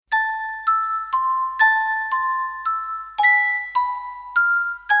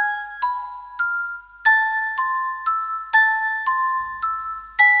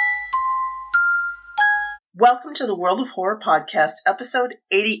Welcome to the World of Horror Podcast, episode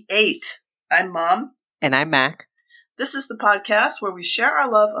 88. I'm Mom. And I'm Mac. This is the podcast where we share our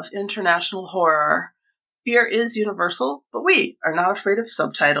love of international horror. Fear is universal, but we are not afraid of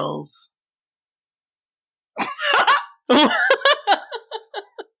subtitles.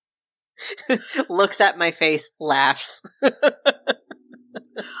 Looks at my face, laughs. All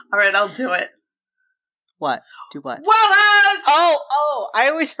right, I'll do it. What? Do what? Wallace! Oh, I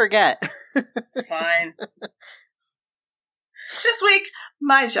always forget. It's fine. This week,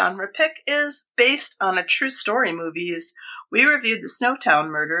 my genre pick is based on a true story movies. We reviewed the Snowtown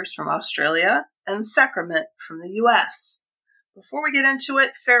Murders from Australia and Sacrament from the US. Before we get into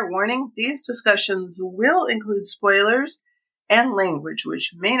it, fair warning, these discussions will include spoilers and language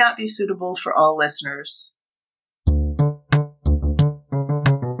which may not be suitable for all listeners.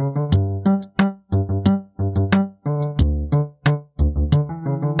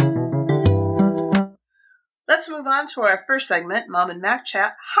 Let's move on to our first segment, Mom and Mac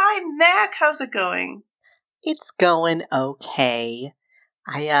Chat. Hi, Mac. How's it going? It's going okay.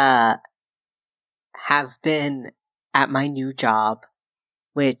 I have been at my new job,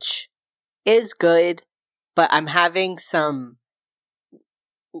 which is good, but I'm having some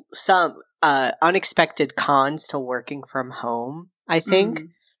unexpected cons to working from home, I think. Mm-hmm.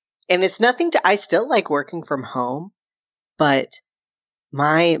 And it's nothing I still like working from home, but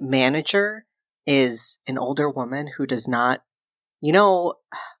my manager is an older woman who does not,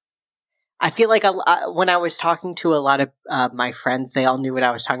 I feel like when I was talking to a lot of my friends, they all knew what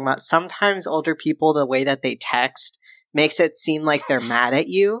I was talking about. Sometimes older people, the way that they text makes it seem like they're mad at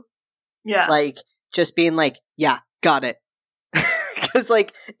you. Yeah. Like, just being like, yeah, got it. Because,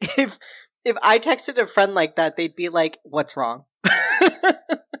 like, if I texted a friend like that, they'd be like, what's wrong?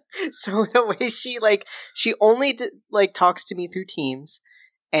 So the way she only talks to me through Teams,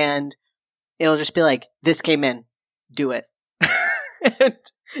 and it'll just be like, this came in, do it. And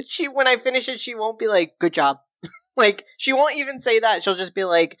when I finish it, she won't be like, good job. Like, she won't even say that. She'll just be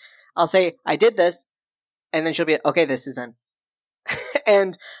like, I'll say, I did this. And then she'll be, okay, this is in.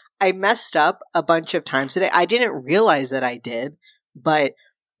 And I messed up a bunch of times today. I didn't realize that I did. But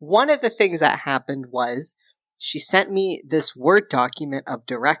one of the things that happened was she sent me this Word document of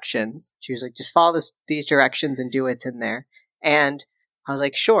directions. She was like, just follow these directions and do what's in there. And I was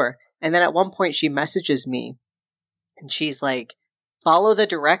like, sure. And then at one point she messages me and she's like, follow the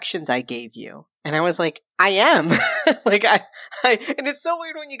directions I gave you. And I was like, I am. Like, I and it's so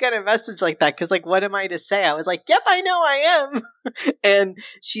weird when you get a message like that, because, like, what am I to say? I was like, yep, I know I am. And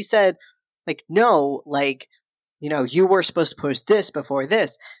she said, like, no, like, you were supposed to post this before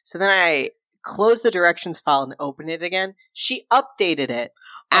this. So then I closed the directions file and opened it again. She updated it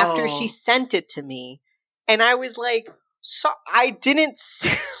after she sent it to me. And I was like, so I didn't,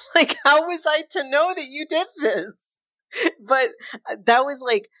 like, how was I to know that you did this? But that was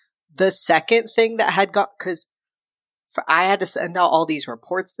like the second thing that had got, because I had to send out all these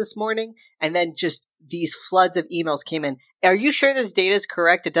reports this morning, and then just these floods of emails came in. Are you sure this data is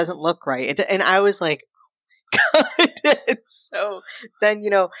correct? It doesn't look right. And I was like, God. So then,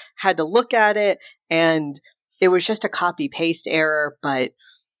 had to look at it, and it was just a copy paste error, but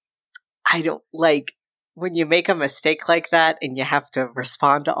I don't like when you make a mistake like that and you have to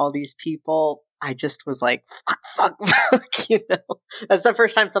respond to all these people. I just was like, fuck, That's the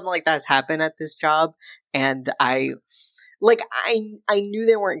first time something like that has happened at this job. And I knew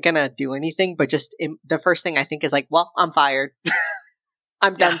they weren't going to do anything, but just the first thing I think is like, well, I'm fired.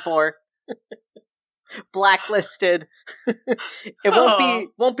 I'm done for. Blacklisted.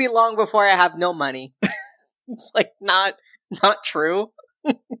 It won't be long before I have no money. It's like not true.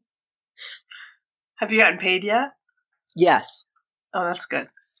 Have you gotten paid yet? Yes. Oh, that's good.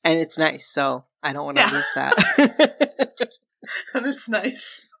 And it's nice, so I don't want to lose that. And it's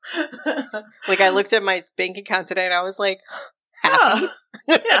nice. Like, I looked at my bank account today and I was like, happy?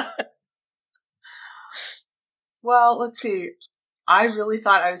 Yeah. Well, let's see. I really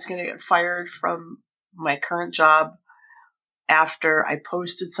thought I was going to get fired from my current job after I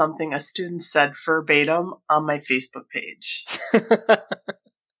posted something a student said verbatim on my Facebook page.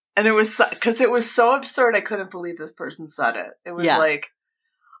 And it was because it was so absurd. I couldn't believe this person said it. It was like,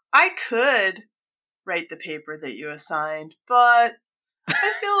 I could write the paper that you assigned, but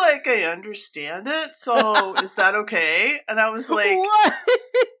I feel like I understand it. So is that okay? And I was like, what?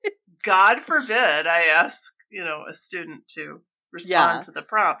 God forbid I ask, a student to respond to the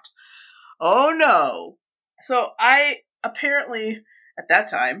prompt. Oh no. So I apparently at that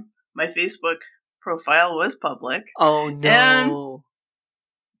time, my Facebook profile was public. Oh no.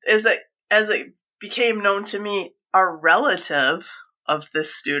 And as it became known to me, a relative of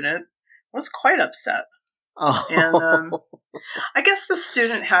this student was quite upset. Oh. And I guess the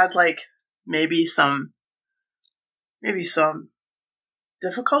student had like maybe some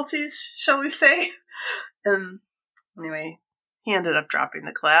difficulties, shall we say. And anyway, he ended up dropping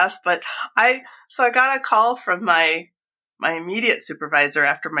the class. But I got a call from my immediate supervisor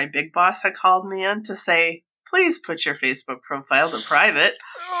after my big boss had called me in to say, please put your Facebook profile to private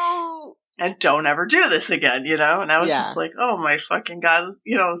and don't ever do this again, you know? And I was just like, oh my fucking God.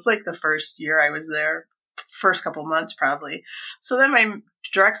 You know, it was like the first year I was there, first couple months probably. So then my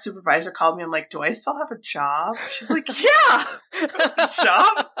direct supervisor called me. I'm like, do I still have a job? She's like, yeah, a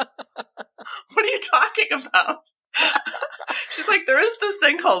job? What are you talking about? She's like, there is this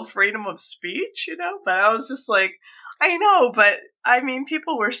thing called freedom of speech, you know? But I was just like, I know, but I mean,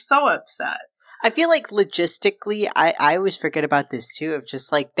 people were so upset. I feel like logistically, I always forget about this too, of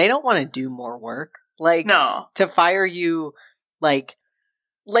just like, they don't want to do more work. Like, no. To fire you, like,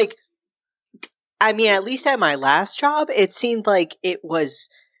 I mean, at least at my last job, it seemed like it was,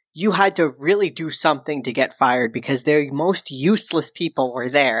 you had to really do something to get fired because the most useless people were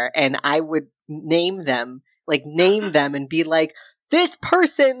there, and I would name them and be like, this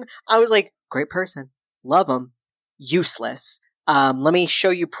person, I was like, great person, love them, useless. Let me show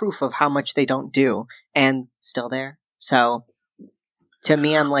you proof of how much they don't do, and still there. So, to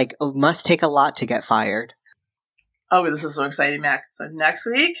me, I'm like, it must take a lot to get fired. Oh, this is so exciting, Mac. So next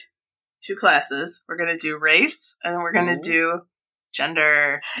week, 2 classes. We're going to do race, and then we're going to do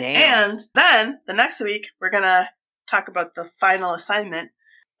gender. Damn. And then, the next week, we're going to talk about the final assignment.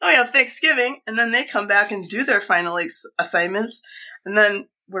 Oh, we have Thanksgiving, and then they come back and do their final assignments, and then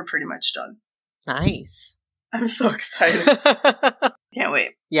we're pretty much done. Nice. I'm so excited. Can't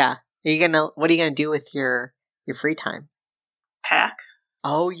wait. Yeah. What are you gonna do with your free time? Pack.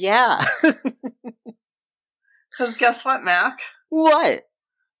 Oh yeah. Because guess what, Mac? What?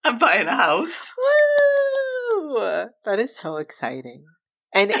 I'm buying a house. Woo! That is so exciting.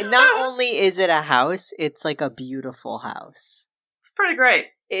 And not only is it a house, it's like a beautiful house. It's pretty great.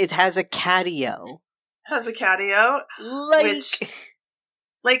 It has a catio.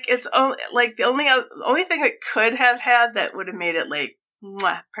 Like it's only like the only thing it could have had that would have made it like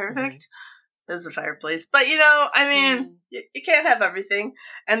perfect is the fireplace. But you know, I mean, you can't have everything,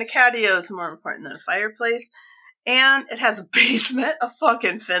 and the catio is more important than a fireplace. And it has a basement, a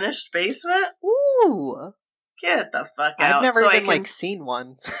fucking finished basement. Ooh, get the fuck out! I've never even seen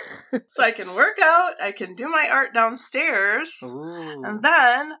one. So I can work out. I can do my art downstairs, and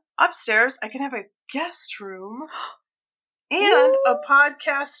then upstairs I can have a guest room. And a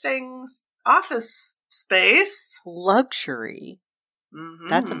podcasting office space. Luxury. Mm-hmm.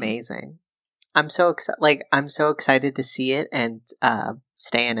 That's amazing. I'm so excited to see it and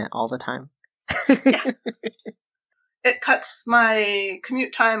stay in it all the time. Yeah. It cuts my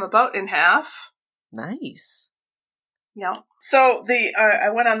commute time about in half. Nice. Yeah. So I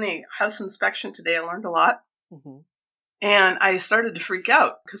went on the house inspection today. I learned a lot. Mm-hmm. And I started to freak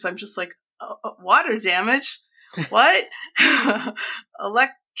out because I'm just like, water damage? What?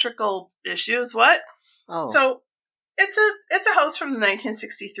 Electrical issues? What? Oh. So it's a house from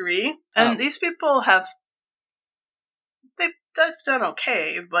 1963, and these people they've done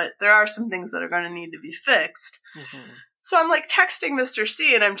okay, but there are some things that are going to need to be fixed. Mm-hmm. So I'm like texting Mr.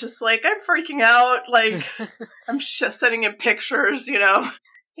 C, and I'm just like, I'm freaking out. Like, I'm just sending him pictures, you know.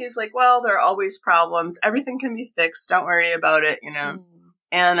 He's like, well, there are always problems. Everything can be fixed. Don't worry about it, you know.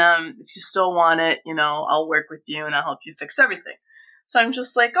 And if you still want it, you know, I'll work with you and I'll help you fix everything. So I'm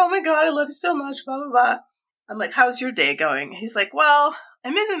just like, oh my God, I love you so much, blah, blah, blah. I'm like, how's your day going? He's like, well,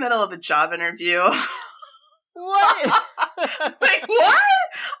 I'm in the middle of a job interview. What? Like, what?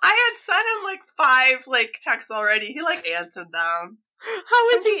 I had sent him like 5 texts already. He answered them. How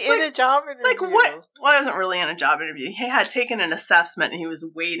is he in a job interview? Like, what? Well, I wasn't really in a job interview. He had taken an assessment and he was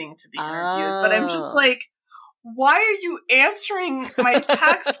waiting to be interviewed. But I'm just like, why are you answering my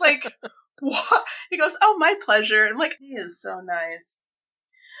text? Like, what? He goes, oh, my pleasure. I'm like, he is so nice.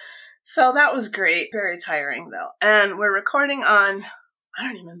 So that was great. Very tiring, though. And we're recording on, I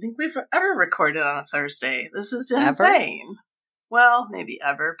don't even think we've ever recorded on a Thursday. This is insane. Ever? Well, maybe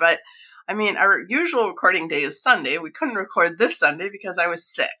ever. But, I mean, our usual recording day is Sunday. We couldn't record this Sunday because I was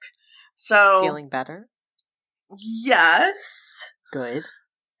sick. So. Feeling better? Yes. Good.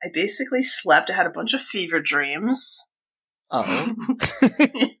 I basically slept. I had a bunch of fever dreams. Oh.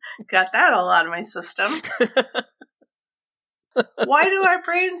 Got that all out of my system. Why do our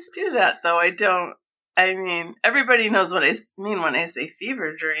brains do that, though? I mean, everybody knows what I mean when I say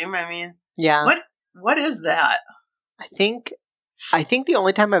fever dream. I mean, yeah. What is that? I think the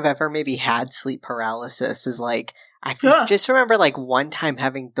only time I've ever maybe had sleep paralysis is I just remember like one time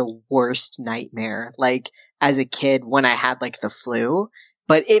having the worst nightmare, like as a kid when I had like the flu,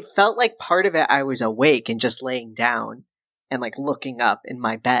 but it felt like part of it I was awake and just laying down and like looking up in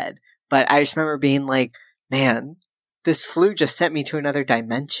my bed. But I just remember being like, man, this flu just sent me to another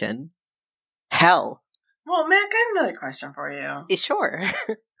dimension. Hell. Well, Mac, I have another question for you. Sure.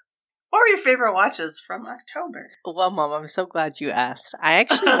 What were your favorite watches from October? Well, Mom, I'm so glad you asked. I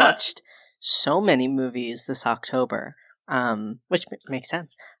actually watched so many movies this October, which makes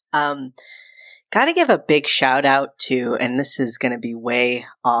sense. Gotta give a big shout out to, and this is gonna be way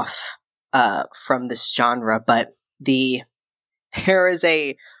off from this genre, but there is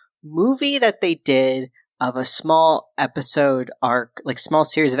a movie that they did of a small episode arc, like small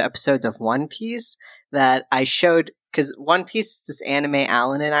series of episodes of One Piece that I showed, because One Piece, this anime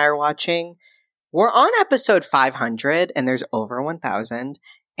Alan and I are watching, we're on episode 500 and there's over 1,000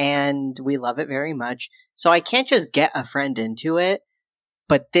 and we love it very much. So I can't just get a friend into it,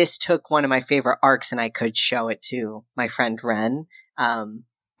 but this took one of my favorite arcs and I could show it to my friend Ren. And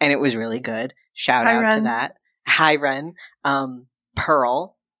it was really good. Shout out Ren. to that. Hi, Ren.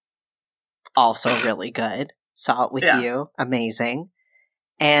 Pearl, also really good. Saw it with you. Amazing.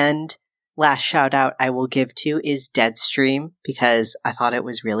 And last shout out I will give to is Deadstream, because I thought it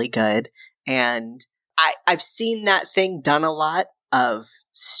was really good. And I've seen that thing done a lot of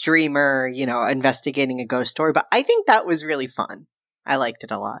streamer, investigating a ghost story, but I think that was really fun. I liked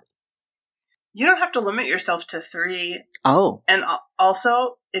it a lot. You don't have to limit yourself to 3. Oh. And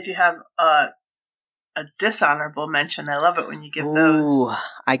also, if you have a dishonorable mention, I love it when you give those. Ooh,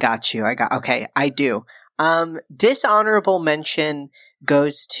 I got you. Okay, I do. Dishonorable mention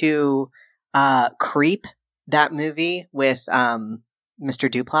goes to Creep, that movie with Mr.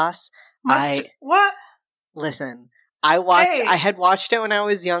 Duplass. What? Listen, I had watched it when I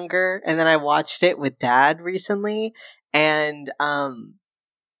was younger, and then I watched it with Dad recently, and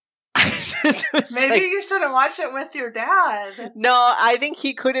maybe you shouldn't watch it with your dad. No, I think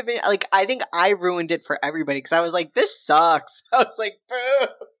he could have been, like, I think I ruined it for everybody, because I was like, this sucks. I was like, boo.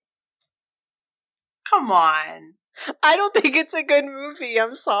 Come on. I don't think it's a good movie.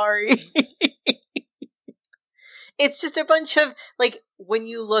 I'm sorry. It's just a bunch of, like, when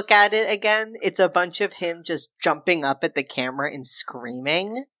you look at it again, it's a bunch of him just jumping up at the camera and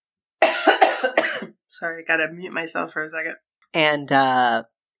screaming. Sorry, I gotta mute myself for a second. And,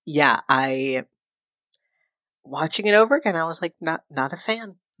 watching it over again, I was like, not a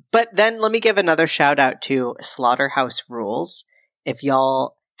fan. But then let me give another shout out to Slaughterhouse Rules. If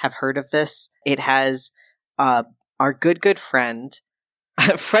y'all have heard of this, it has our good friend,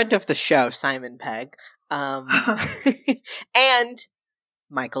 a friend of the show, Simon Pegg, and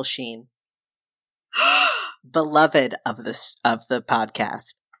Michael Sheen, beloved of the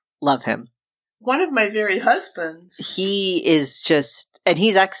podcast. Love him. One of my very husbands. He is just, and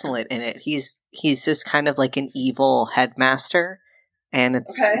he's excellent in it. He's just kind of like an evil headmaster, and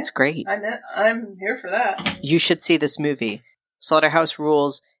it's great. I'm here for that. You should see this movie. Slaughterhouse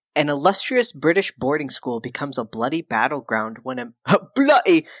Rules. An illustrious British boarding school becomes a bloody battleground when a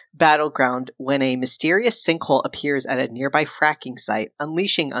mysterious sinkhole appears at a nearby fracking site,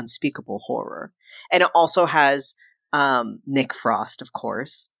 unleashing unspeakable horror. And it also has Nick Frost, of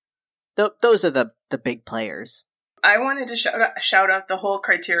course. Those are the big players. I wanted to shout out the whole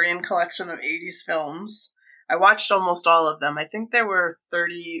Criterion collection of 80s films. I watched almost all of them. I think there were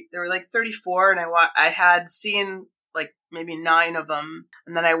 34, and I had seen like maybe 9 of them,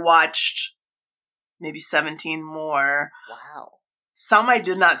 and then I watched maybe 17 more. Wow. Some I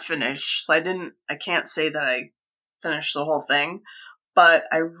did not finish, so I can't say that I finished the whole thing, but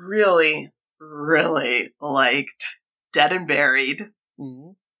I really, really liked Dead and Buried.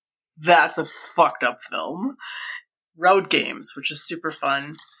 Mm-hmm. That's a fucked up film. Road Games, which is super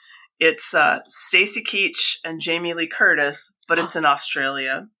fun. It's Stacy Keach and Jamie Lee Curtis, but it's in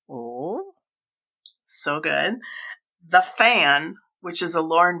Australia. Oh. So good. The Fan, which is a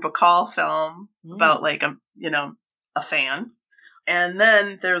Lauren Bacall film about like a fan. And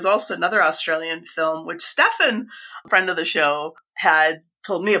then there's also another Australian film, which Stefan, a friend of the show, had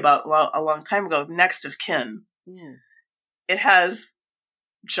told me about a long time ago, Next of Kin. Mm. It has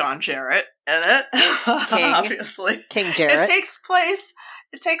John Jarrett in it, obviously. King Jarrett.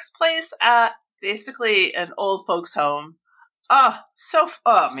 It takes place at basically an old folks' home.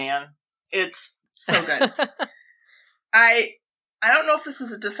 Oh man, it's so good. I don't know if this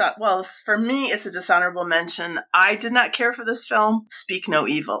is for me, it's a dishonorable mention. I did not care for this film. Speak No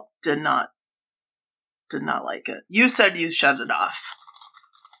Evil. Did not like it. You said you shut it off.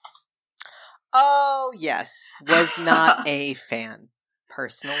 Oh, yes. Was not a fan,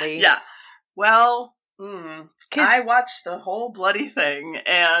 personally. Yeah. Well, I watched the whole bloody thing,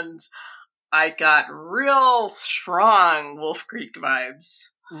 and I got real strong Wolf Creek vibes.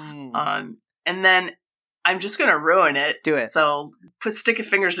 And then I'm just going to ruin it. Do it. So stick your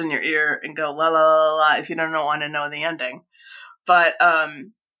fingers in your ear and go la la la la if you don't want to know the ending. But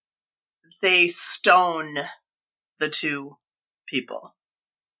they stone the two people.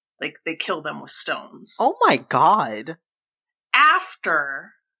 Like, they kill them with stones. Oh my god.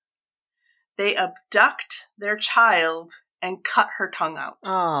 After they abduct their child and cut her tongue out.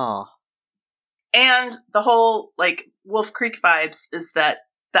 Oh. And the whole, like, Wolf Creek vibes is that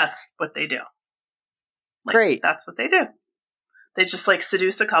that's what they do. Like, great. That's what they do. They just, like,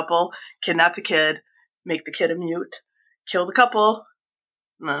 seduce a couple, kidnap the kid, make the kid a mute, kill the couple,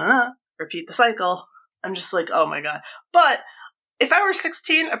 repeat the cycle. I'm just like, oh my god. But if I were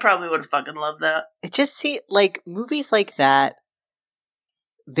 16, I probably would have fucking loved that. It just like, movies like that,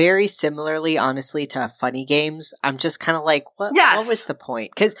 very similarly, honestly, to Funny Games, I'm just kind of like, what was the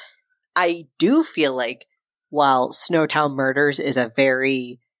point? Because I do feel like, while Snowtown Murders is a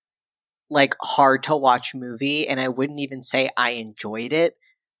very, like, hard to watch movie, and I wouldn't even say I enjoyed it,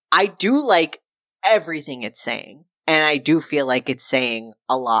 I do like everything it's saying. And I do feel like it's saying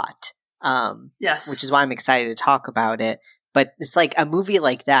a lot. Yes. Which is why I'm excited to talk about it. But it's like a movie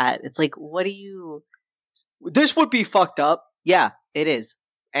like that. It's like, what do you... This would be fucked up. Yeah, it is.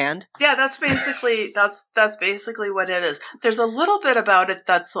 And? Yeah, that's basically what it is. There's a little bit about it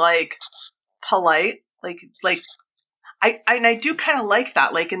that's, like, polite. I do kind of like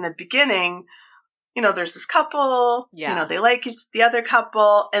that. Like, in the beginning, you know, there's this couple. Yeah. You know, they like the other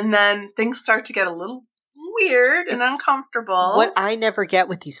couple. And then things start to get a little weird and uncomfortable. What I never get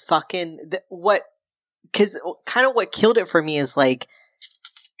with these fucking... Because kind of what killed it for me is, like,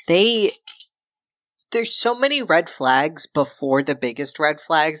 there's so many red flags before the biggest red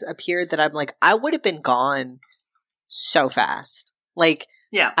flags appeared that I'm like, I would have been gone so fast. Like,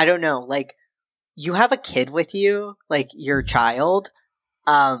 yeah. I don't know. Like, you have a kid with you, like, your child,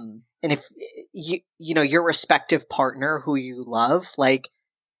 and if, you know, your respective partner who you love, like,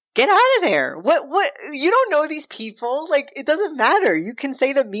 get out of there. What, you don't know these people. Like, it doesn't matter. You can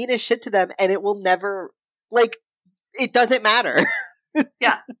say the meanest shit to them and it will never, like, it doesn't matter.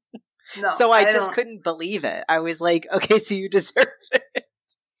 Yeah. No, so I just couldn't believe it. I was like, okay, so you deserve it.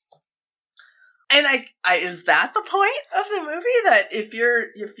 And I is that the point of the movie? That if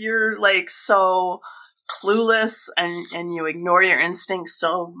you're like so clueless and you ignore your instincts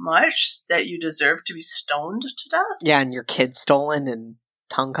so much that you deserve to be stoned to death? Yeah, and your kid's stolen and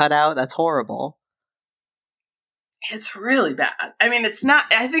tongue cut out. That's horrible. It's really bad. I mean, it's not.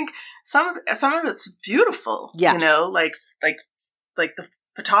 I think some of it's beautiful. Yeah, you know, like the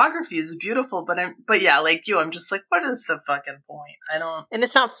photography is beautiful, but yeah, like you, I'm just like, what is the fucking point? I don't. And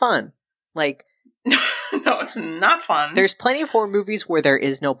it's not fun. Like, no, it's not fun. There's plenty of horror movies where there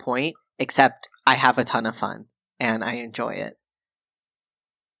is no point, except I have a ton of fun and I enjoy it.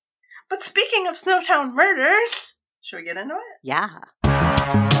 But speaking of Snowtown Murders, should we get into it? Yeah.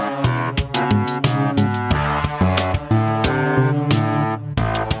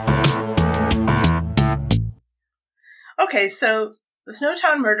 Okay, so the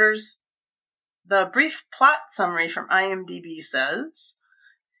Snowtown Murders, the brief plot summary from IMDb says,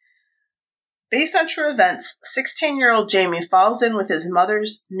 based on true events, 16-year-old Jamie falls in with his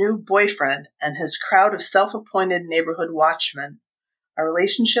mother's new boyfriend and his crowd of self-appointed neighborhood watchmen, a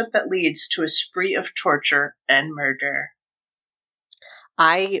relationship that leads to a spree of torture and murder.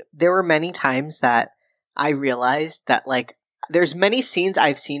 There were many times that I realized that, like, there's many scenes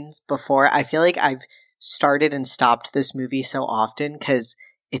I've seen before. I feel like I've started and stopped this movie so often because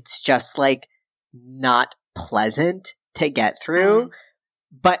it's just, like, not pleasant to get through.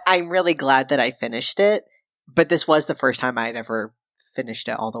 But I'm really glad that I finished it. But this was the first time I'd ever finished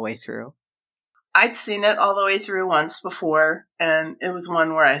it all the way through. I'd seen it all the way through once before, and it was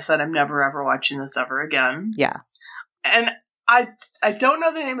one where I said, I'm never ever watching this ever again. Yeah. And I don't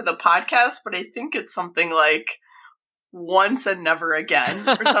know the name of the podcast, but I think it's something like Once and Never Again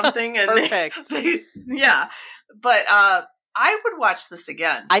or something. And Perfect. Yeah. But I would watch this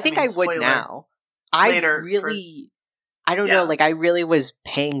again. I think I would now. I don't know, like, I really was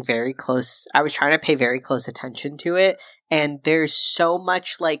I was trying to pay very close attention to it, and there's so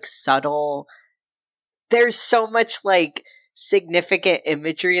much, like, there's so much, like, significant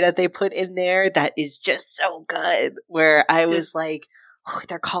imagery that they put in there that is just so good, where I was like, oh,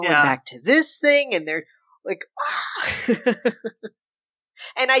 they're calling back to this thing, and they're like,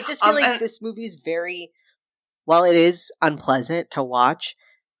 and I just feel like this movie's while it is unpleasant to watch,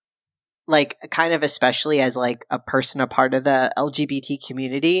 like, kind of especially as, like, a person, a part of the LGBT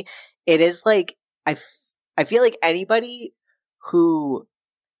community, it is, like, I feel like anybody who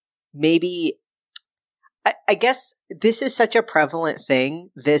maybe, I guess this is such a prevalent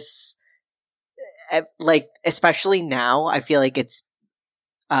thing. This, like, especially now, I feel like it's,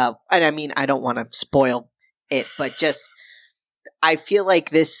 and I mean, I don't want to spoil it, but just, I feel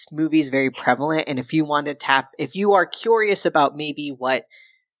like this movie is very prevalent. And if you want to if you are curious about maybe what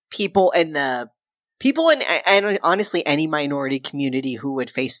people in and honestly any minority community who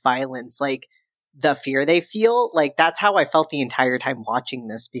would face violence, like the fear they feel, like that's how I felt the entire time watching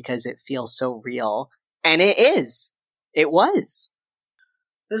this, because it feels so real. And it was.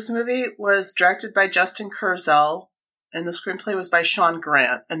 This movie was directed by Justin Kurzel, and the screenplay was by Sean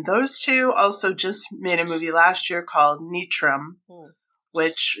Grant. And those two also just made a movie last year called Neutrum,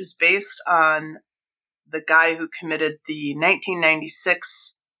 which is based on the guy who committed the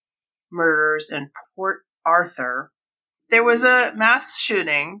 1996 murders in Port Arthur. There was a mass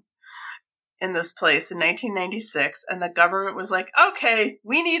shooting in this place in 1996, and the government was like, okay,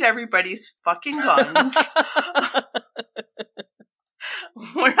 we need everybody's fucking guns.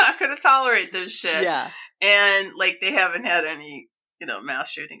 We're not going to tolerate this shit. Yeah. And, like, they haven't had any,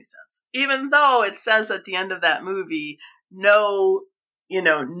 mass shootings since. Even though it says at the end of that movie, no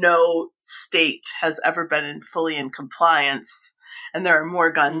state has ever been fully in compliance, and there are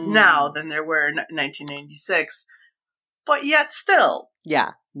more guns now than there were in 1996. But yet still.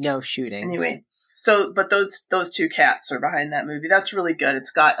 Yeah, no shootings. Anyway, but those two cats are behind that movie. That's really good.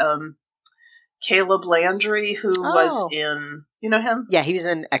 It's got Caleb Landry, who was in, you know him? Yeah, he was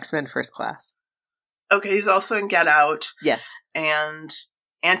in X-Men First Class. Okay, he's also in Get Out. Yes. And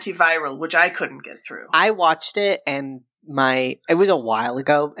Antiviral, which I couldn't get through. I watched it, and it was a while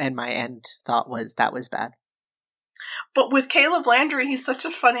ago, and my end thought was that was bad. But with Caleb Landry, he's such a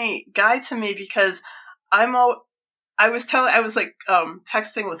funny guy to me, because I was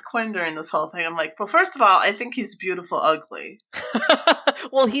texting with Quinn during this whole thing. I'm like, well, first of all, I think he's beautiful ugly.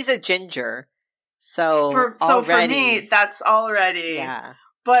 Well, he's a ginger. So for me, that's already. Yeah.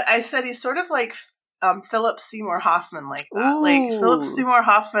 But I said he's sort of like Philip Seymour Hoffman, like that. Ooh. Like Philip Seymour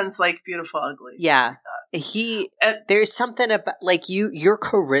Hoffman's like beautiful ugly. Yeah. There's something about like your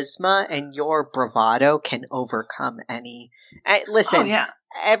charisma and your bravado can overcome any. Listen,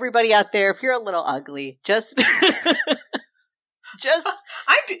 everybody out there, if you're a little ugly, just I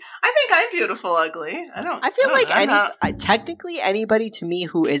think I'm beautiful ugly. I feel like technically anybody to me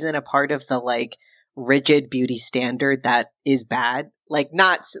who isn't a part of the like rigid beauty standard that is bad, like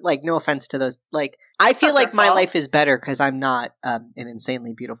not like no offense to those, like I feel like my life is better because I'm not an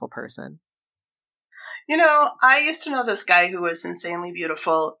insanely beautiful person. I used to know this guy who was insanely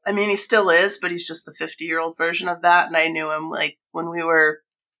beautiful. I mean, he still is, but he's just the 50-year-old version of that. And I knew him like when we were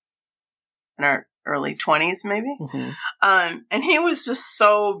in our early 20s, maybe. Mm-hmm. And he was just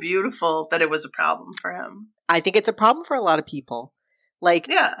so beautiful that it was a problem for him. I think it's a problem for a lot of people. Like,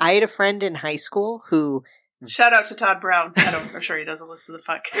 yeah. I had a friend in high school who... Shout out to Todd Brown. I'm sure he doesn't listen to the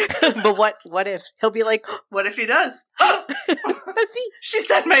podcast. But what if... He'll be like... What if he does? That's me. She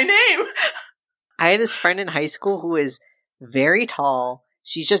said my name. I had this friend in high school who is very tall.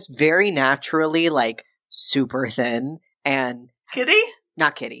 She's just very naturally, like, super thin. And... Kitty?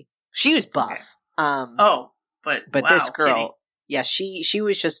 Not Kitty. She was buff. Okay. But wow, this girl... Kitty. Yeah, she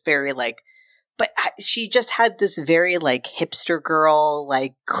was just very, like... But she just had this very, like, hipster girl,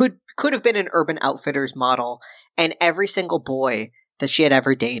 like, could have been an Urban Outfitters model. And every single boy that she had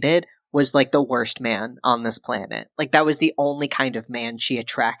ever dated was, like, the worst man on this planet. Like, that was the only kind of man she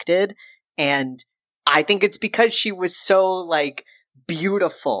attracted. And I think it's because she was so, like,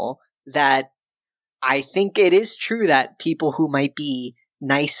 beautiful that I think it is true that people who might be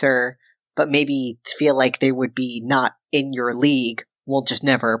nicer, but maybe feel like they would be not in your league, will just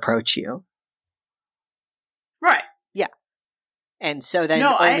never approach you. Right. Yeah. And so then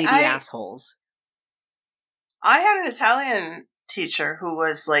only the assholes. I had an Italian teacher who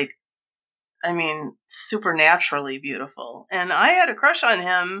was like, I mean, supernaturally beautiful. And I had a crush on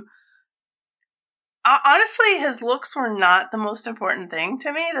him. Honestly, his looks were not the most important thing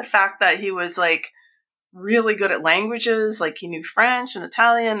to me. The fact that he was like really good at languages, like he knew French and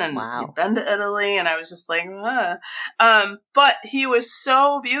Italian and he'd been to Italy, and I was just like, but he was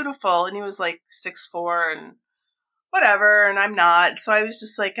so beautiful, and he was like 6'4" and whatever, and I'm not. So I was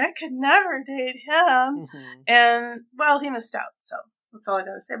just like, I could never date him. Mm-hmm. And, well, he missed out. So that's all I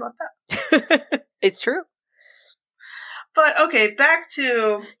got to say about that. It's true. But, okay, back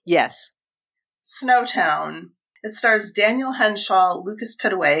to... Yes. Snowtown. It stars Daniel Henshaw, Lucas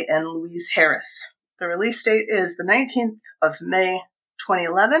Pittaway, and Louise Harris. The release date is the 19th of May,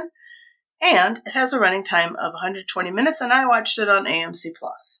 2011, and it has a running time of 120 minutes, and I watched it on AMC+.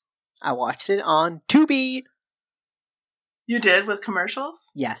 I watched it on Tubi. You did with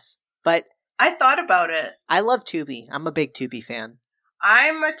commercials? Yes, but I thought about it. I love Tubi. I'm a big Tubi fan.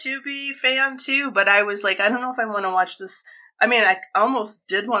 I'm a Tubi fan too, but I was like, I don't know if I want to watch this. I mean, I almost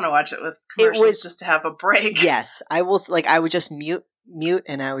did want to watch it with commercials just to have a break. Yes, I will. Like, I would just mute,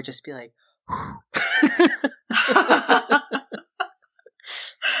 and I would just be like,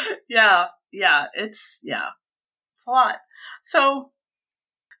 yeah, it's a lot. So,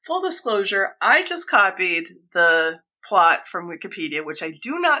 full disclosure, I just copied the plot from Wikipedia, which I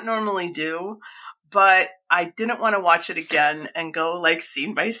do not normally do, but I didn't want to watch it again and go like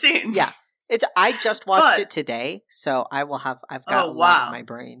scene by scene. Yeah. I just watched it today, so I've got a lot in my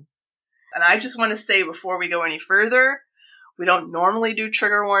brain. And I just want to say before we go any further, we don't normally do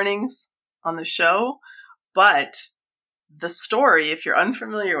trigger warnings on the show, but the story, if you're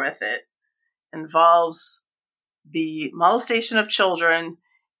unfamiliar with it, involves the molestation of children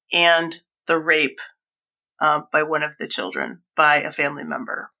and the rape by one of the children by a family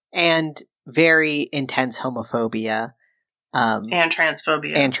member. And very intense homophobia. And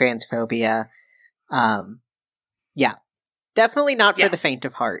transphobia. Yeah. Definitely not for the faint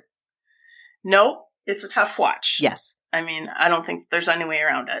of heart. Nope. It's a tough watch. Yes. I mean, I don't think there's any way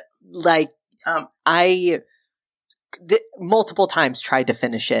around it. Like, I multiple times tried to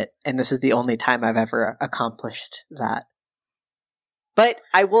finish it, and this is the only time I've ever accomplished that. But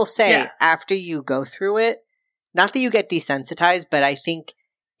I will say, after you go through it, not that you get desensitized, but I think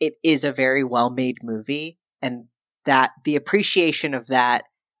it is a very well-made movie, and that the appreciation of that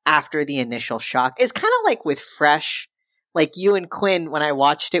after the initial shock is kind of like with Fresh. Like you and Quinn, when I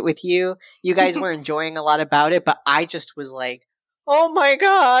watched it with you, you guys were enjoying a lot about it, but I just was like, oh my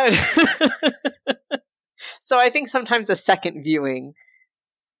God. So I think sometimes a second viewing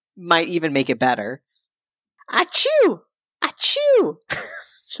might even make it better. Achoo! Achoo!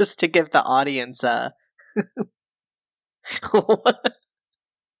 Just to give the audience a...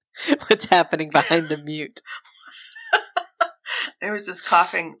 What's happening behind the mute? It was just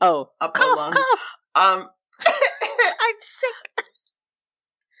coughing. Oh, up cough, a lung. cough. I'm sick.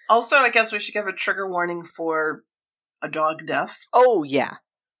 Also, I guess we should give a trigger warning for a dog death. Oh, yeah.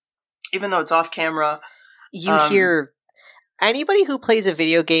 Even though it's off camera. You hear... Anybody who plays a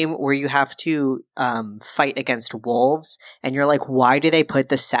video game where you have to fight against wolves, and you're like, why do they put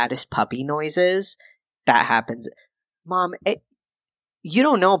the saddest puppy noises? That happens. Mom, you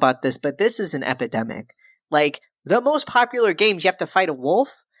don't know about this, but this is an epidemic. Like, the most popular games, you have to fight a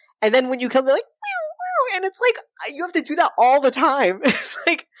wolf, and then when you come, they're like, meow, meow, and it's like, you have to do that all the time. It's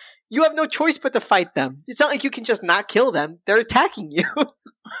like, you have no choice but to fight them. It's not like you can just not kill them. They're attacking you.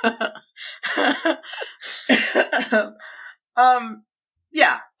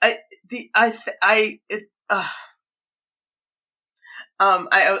 Yeah, I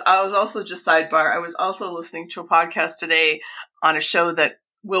was also just sidebar. I was also listening to a podcast today on a show that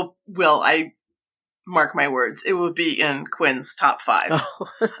will I mark my words, it will be in Quinn's top 5.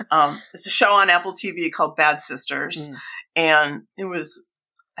 Oh. It's a show on Apple TV called Bad Sisters, and it was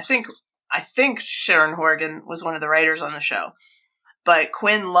I think Sharon Horgan was one of the writers on the show, but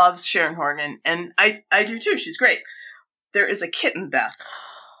Quinn loves Sharon Horgan, and I do too. She's great. There is a kitten death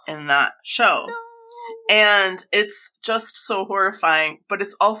in that show. No. And it's just so horrifying, but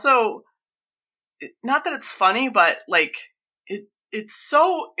it's also not that it's funny, but like it's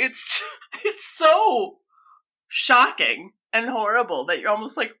so shocking and horrible that you're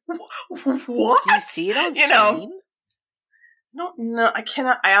almost like, what? Do you see it on screen? No, I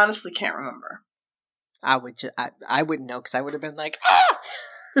cannot. I honestly can't remember. I wouldn't know because I would have been like, ah!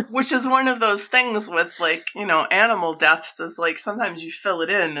 Which is one of those things with, like, animal deaths is like sometimes you fill it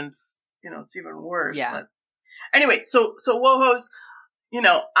in and it's, it's even worse. Yeah. But anyway, so WoHos,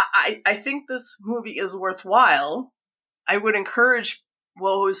 I think this movie is worthwhile. I would encourage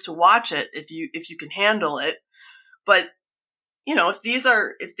WoHos to watch it if you can handle it. But, if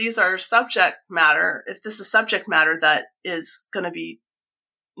this is subject matter that is going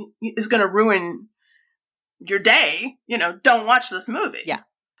to ruin your day, don't watch this movie. Yeah.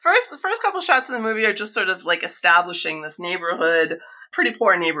 The first couple shots in the movie are just sort of like establishing this neighborhood, pretty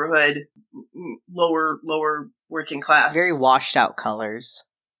poor neighborhood, lower working class. Very washed out colors.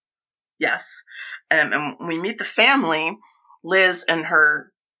 Yes. And we meet the family, Liz and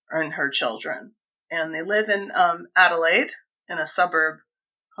her children. And they live in Adelaide, in a suburb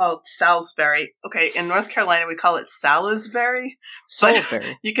called Salisbury. Okay, in North Carolina we call it Salisbury.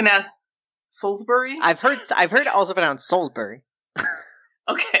 Salisbury. You can add Salisbury? I've heard it also pronounced Salisbury.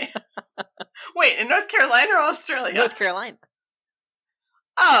 Okay. Wait, in North Carolina or Australia? North Carolina.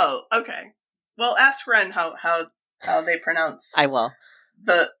 Oh, okay. Well, ask Ren how they pronounce. I will.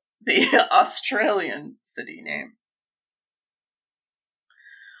 the Australian city name.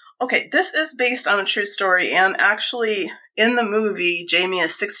 Okay, this is based on a true story, and actually, in the movie, Jamie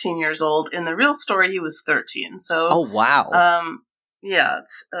is 16 years old. In the real story, he was 13. So, oh wow, yeah,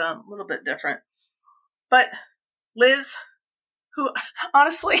 it's a little bit different. But Liz, who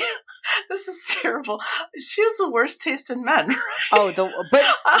honestly, this is terrible. She has the worst taste in men. Right? but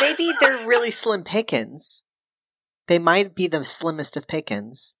maybe they're really slim pickings. They might be the slimmest of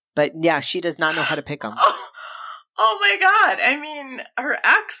pickings, but yeah, she does not know how to pick them. Oh my god. I mean, her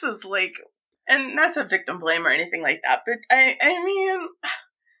ex is like, and not to victim blame or anything like that, but I mean,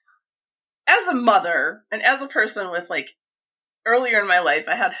 as a mother and as a person with like, earlier in my life,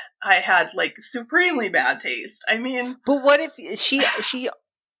 I had like supremely bad taste. I mean, but what if she,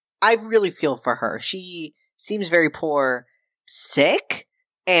 I really feel for her. She seems very poor, sick,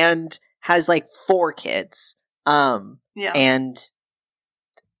 and has like 4 kids. yeah. And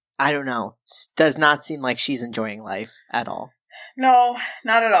I don't know. Does not seem like she's enjoying life at all. No,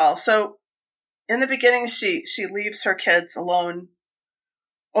 not at all. So in the beginning, she leaves her kids alone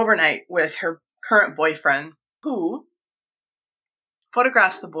overnight with her current boyfriend, who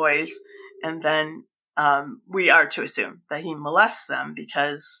photographs the boys, and then we are to assume that he molests them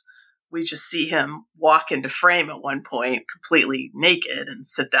because we just see him walk into frame at one point completely naked and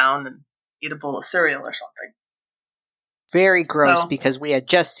sit down and eat a bowl of cereal or something. Very gross, because we had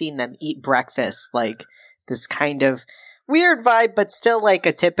just seen them eat breakfast, like this kind of weird vibe, but still like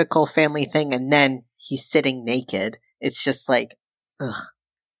a typical family thing, and then he's sitting naked. It's just like, ugh.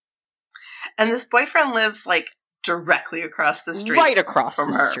 And this boyfriend lives like directly across the street. Right across the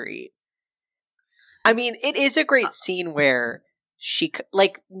her. street. I mean, it is a great scene where she,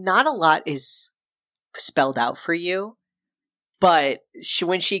 like, not a lot is spelled out for you, but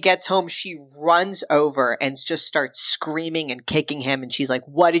when she gets home, she runs over and just starts screaming and kicking him, and she's like,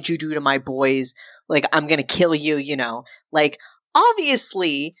 what did you do to my boys? Like, I'm gonna kill you, you know? Like,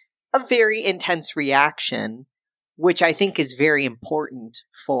 obviously, a very intense reaction, which I think is very important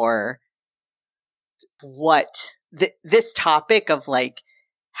for what this topic of like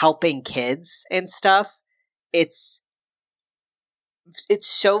helping kids and stuff. It's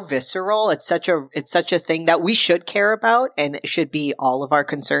so visceral. It's such a thing that we should care about, and it should be all of our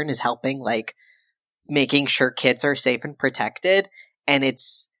concern is helping, like making sure kids are safe and protected. And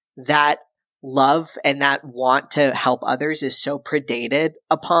it's that love and that want to help others is so predated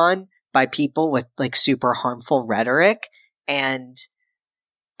upon by people with like super harmful rhetoric. And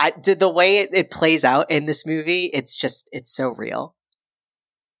the way it plays out in this movie, it's so real.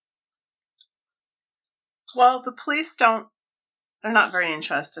 Well, the police they're not very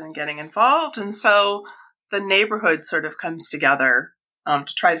interested in getting involved. And so the neighborhood sort of comes together to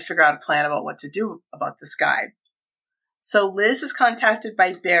try to figure out a plan about what to do about this guy. So Liz is contacted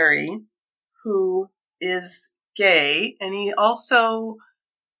by Barry, who is gay, and he also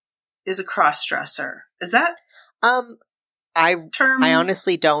is a cross-dresser. Is that I term? I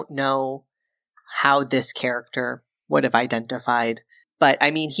honestly don't know how this character would have identified, but I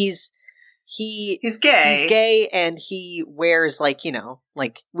mean, he's gay. He's gay, and he wears like, you know,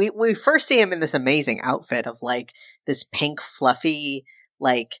 like we first see him in this amazing outfit of like this pink fluffy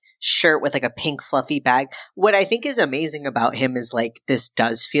like shirt with like a pink fluffy bag. What I think is amazing about him is like this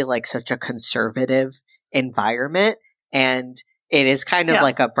does feel like such a conservative environment, and it is kind of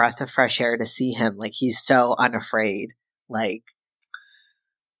like a breath of fresh air to see him. Like he's so unafraid. Like,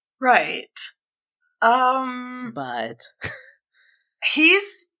 right. But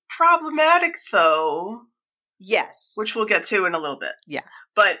he's problematic though. Yes. Which we'll get to in a little bit. Yeah.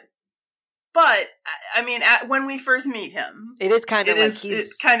 But I mean, when we first meet him, it is kind of like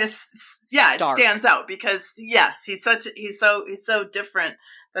he's kind of stark. It stands out because yes, he's so different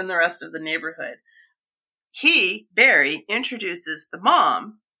than the rest of the neighborhood. Barry introduces the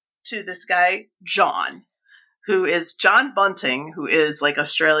mom to this guy, John, who is John Bunting, who is like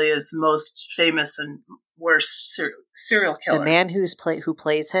Australia's most famous and worst serial killer. The man who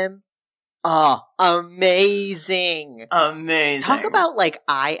plays him. Oh, amazing. Amazing. Talk about like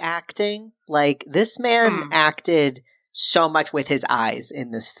eye acting. Like this man acted so much with his eyes in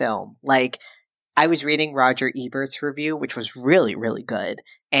this film. Like I was reading Roger Ebert's review, which was really, really good.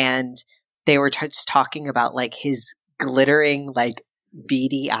 And they were just talking about like his glittering, like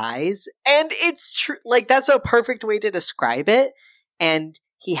beady eyes. And it's true. Like that's a perfect way to describe it. And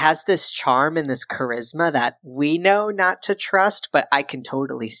he has this charm and this charisma that we know not to trust, but I can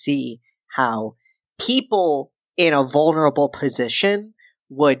totally see how people in a vulnerable position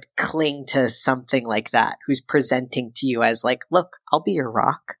would cling to something like that, who's presenting to you as like, look, I'll be your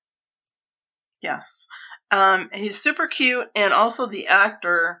rock. Yes. He's super cute, and also the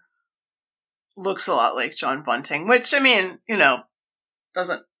actor looks a lot like John Bunting, which, I mean,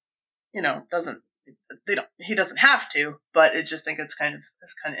 doesn't, he doesn't have to, but I just think it's kind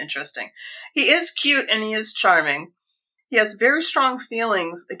of interesting. He is cute and he is charming. He has very strong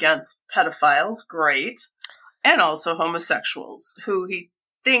feelings against pedophiles, great, and also homosexuals, who he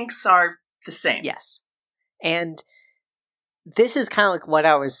thinks are the same. Yes. And this is kind of like what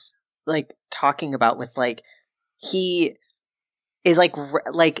I was like talking about with like, he is like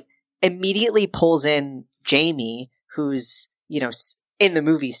immediately pulls in Jamie, who's, in the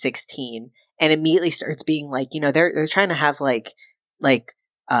movie 16, and immediately starts being like, they're trying to have like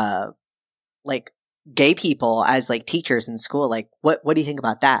gay people as like teachers in school. Like, what do you think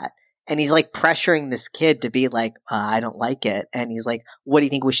about that? And he's like pressuring this kid to be like, I don't like it. And he's like, what do you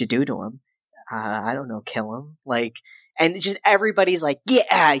think we should do to him? I don't know, kill him. Like, and just everybody's like,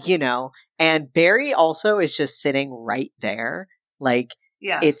 yeah, and Barry also is just sitting right there. Like,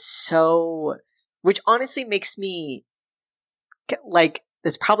 yes. It's so, which honestly makes me like,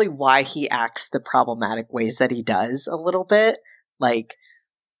 that's probably why he acts the problematic ways that he does a little bit. Like,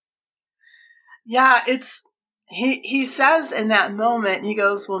 yeah, he says in that moment, he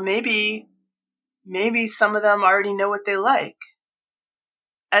goes, well, maybe some of them already know what they like.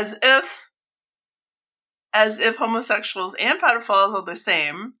 As if homosexuals and pedophiles are the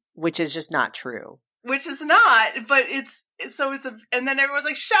same. Which is just not true. Which is not, but and then everyone's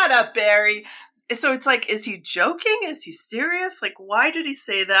like, shut up, Barry. So it's like, is he joking? Is he serious? Like, why did he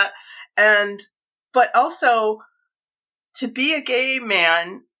say that? But also, to be a gay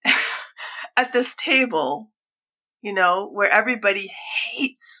man at this table, where everybody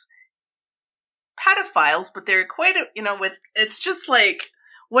hates pedophiles, but they're equated, with, it's just like,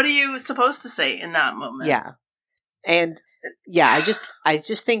 what are you supposed to say in that moment? Yeah. And yeah, I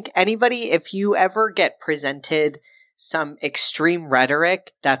just think anybody, if you ever get presented some extreme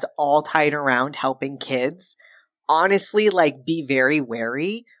rhetoric that's all tied around helping kids, honestly, like, be very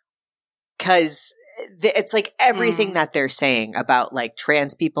wary, because it's like everything that they're saying about like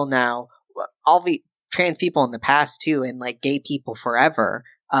trans people now, all the trans people in the past too, and like gay people forever,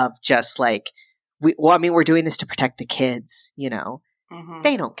 of just like, we're doing this to protect the kids, Mm-hmm.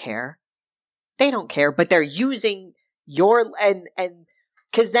 They don't care, but they're using and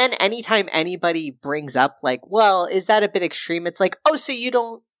because then anytime anybody brings up like, well, is that a bit extreme? It's like, oh, so you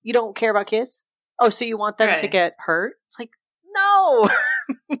don't care about kids? Oh, so you want them to get hurt? It's like, no.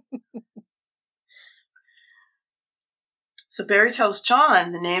 So Barry tells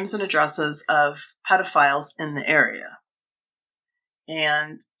John the names and addresses of pedophiles in the area.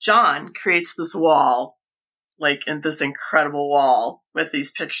 And John creates this wall, like in this incredible wall with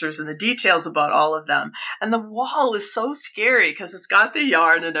these pictures and the details about all of them. And the wall is so scary because it's got the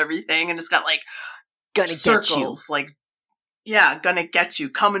yarn and everything, and it's got like gonna circles, get you. like, yeah, gonna get you,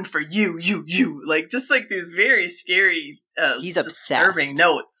 coming for you, like just like these very scary, he's disturbing obsessed.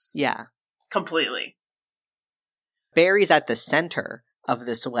 notes. Yeah, completely. Barry's at the center of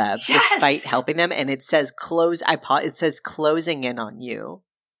this web, despite helping them, and it says it says closing in on you.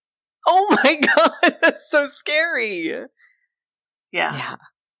 Oh my god, that's so scary.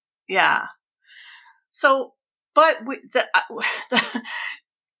 Yeah. So, but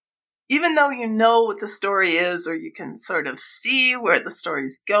even though you know what the story is, or you can sort of see where the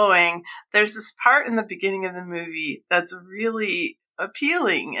story's going, there's this part in the beginning of the movie that's really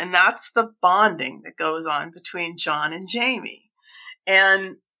appealing, and that's the bonding that goes on between John and Jamie.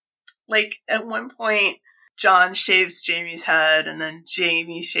 And like at one point, John shaves Jamie's head, and then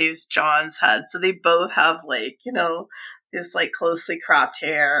Jamie shaves John's head. So they both have like, this like closely cropped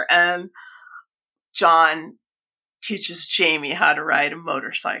hair. And John teaches Jamie how to ride a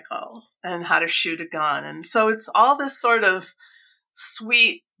motorcycle and how to shoot a gun. And so it's all this sort of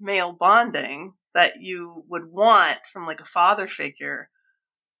sweet male bonding that you would want from like a father figure.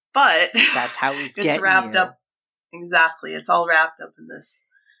 But that's how he's it's wrapped up. Exactly. It's all wrapped up in this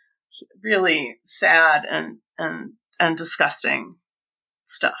really sad and disgusting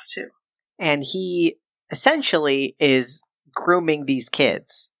stuff too. And he essentially is grooming these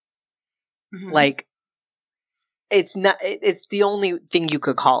kids. Mm-hmm. Like, it's the only thing you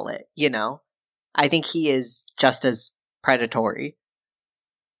could call it, I think he is just as predatory.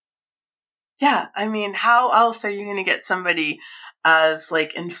 Yeah, I mean, how else are you going to get somebody as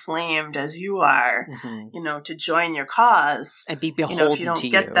like inflamed as you are, mm-hmm. To join your cause and be beholden if you don't to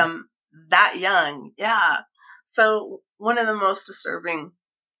get them that young? Yeah. So one of the most disturbing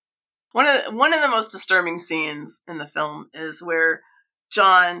scenes in the film is where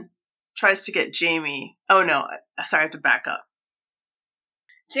John tries to get Jamie. Oh no, sorry, I have to back up.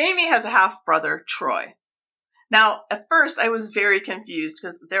 Jamie has a half brother, Troy. Now, at first I was very confused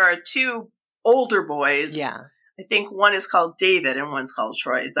because there are two older boys. Yeah. I think one is called David and one's called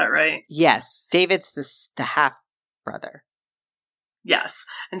Troy. Is that right? Yes. David's the half brother. Yes.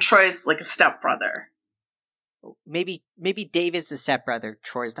 And Troy's like a stepbrother. Maybe David's the stepbrother,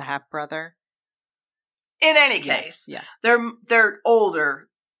 Troy's the half brother. In any case, yeah. They're older,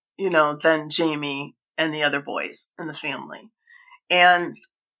 than Jamie and the other boys in the family. And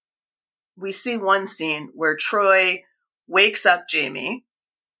we see one scene where Troy wakes up Jamie.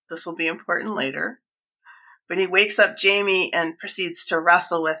 This will be important later. But he wakes up Jamie and proceeds to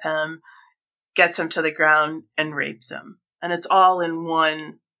wrestle with him, gets him to the ground, and rapes him. And it's all in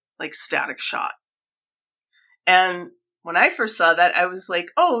one, like, static shot. And when I first saw that, I was like,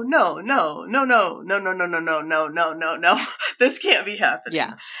 oh, no. This can't be happening.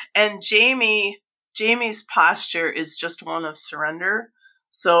 Yeah. And Jamie's posture is just one of surrender.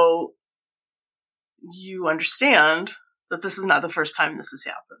 So you understand that this is not the first time this has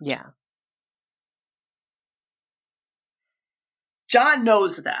happened. Yeah. John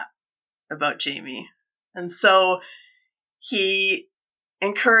knows that about Jamie. And so he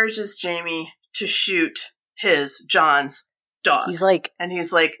encourages Jamie to shoot John's dog. He's like,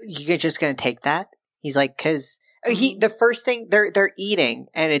 you're just going to take that? He's like, cause the first thing they're eating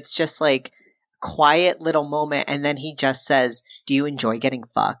and it's just like quiet little moment. And then he just says, do you enjoy getting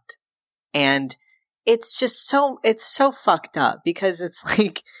fucked? And it's just it's so fucked up because it's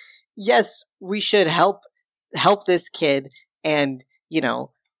like, yes, we should help this kid and,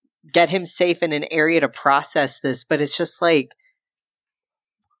 get him safe in an area to process this. But it's just like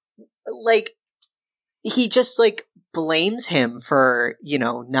he just like blames him for,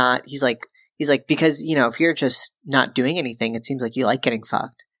 not, he's like, because, if you're just not doing anything, it seems like you like getting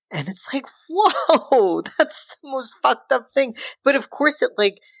fucked. And it's like, whoa, that's the most fucked up thing. But of course it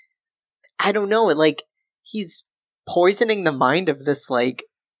like, I don't know, he's poisoning the mind of this,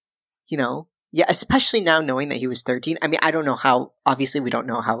 especially now knowing that he was 13. I mean, I don't know how, obviously we don't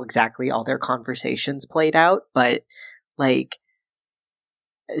know how exactly all their conversations played out, but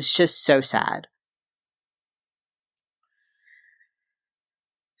it's just so sad.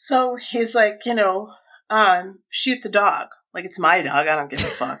 So he's like, shoot the dog. Like, it's my dog. I don't give a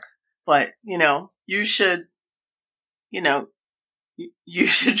fuck. But, you should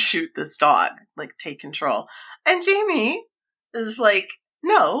shoot this dog. Like, take control. And Jamie is like,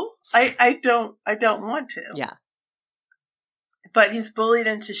 no, I don't want to. Yeah. But he's bullied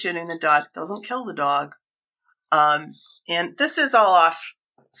into shooting the dog. Doesn't kill the dog. And this is all off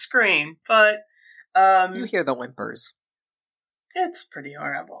screen, but you hear the whimpers. It's pretty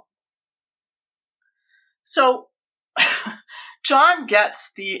horrible. So John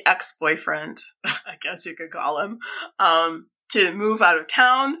gets the ex-boyfriend, I guess you could call him, to move out of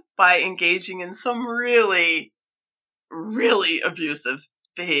town by engaging in some really, really abusive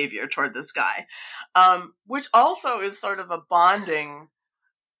behavior toward this guy, which also is sort of a bonding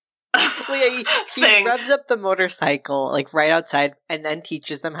he revs up the motorcycle like right outside and then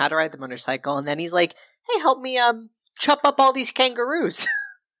teaches them how to ride the motorcycle, and then he's like, hey, help me chop up all these kangaroos.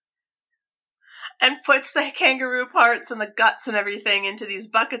 And puts the kangaroo parts and the guts and everything into these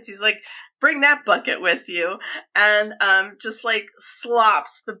buckets. He's like, bring that bucket with you. And just like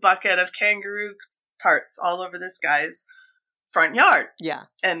slops the bucket of kangaroo parts all over this guy's front yard. Yeah.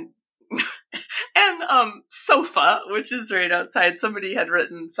 And sofa, which is right outside. Somebody had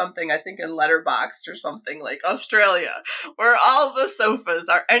written something, I think in Letterboxd or something, like Australia, where all the sofas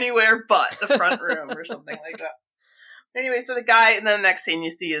are anywhere but the front room or something like that. Anyway, so the guy, and then the next scene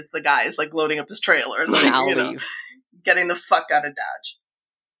you see is the guy is like loading up his trailer and like, getting the fuck out of Dodge.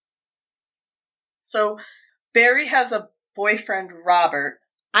 So Barry has a boyfriend, Robert.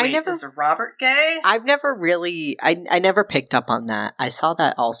 Is Robert gay? I've never really, I never picked up on that. I saw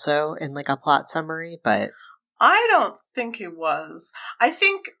that also in like a plot summary, but I don't think he was. I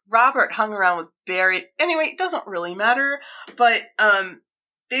think Robert hung around with Barry. Anyway, it doesn't really matter, but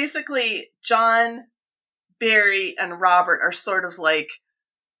basically John, Barry, and Robert are sort of like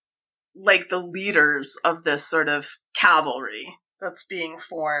the leaders of this sort of cavalry that's being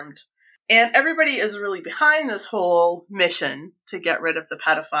formed. And everybody is really behind this whole mission to get rid of the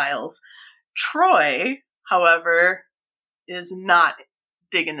pedophiles. Troy, however, is not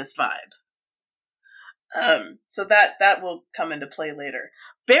digging this vibe. So that will come into play later.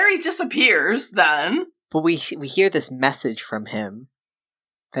 Barry disappears then. But we hear this message from him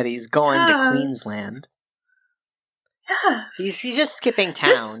that he's going to Queensland. Yes. He's just skipping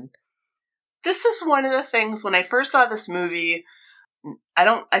town. This is one of the things when I first saw this movie,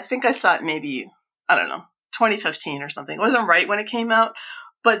 I think I saw it maybe, 2015 or something. It wasn't right when it came out,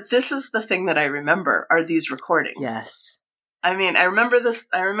 but this is the thing that I remember are these recordings. Yes. I mean, I remember this.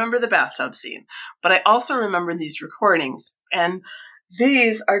 I remember the bathtub scene, but I also remember these recordings, and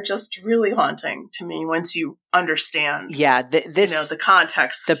these are just really haunting to me once you understand. Yeah, this the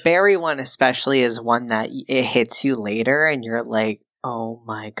context. The Barry one especially is one that it hits you later, and you're like, "Oh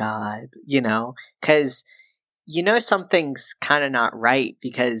my god," because something's kind of not right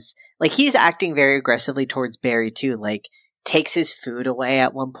because like he's acting very aggressively towards Barry too, like takes his food away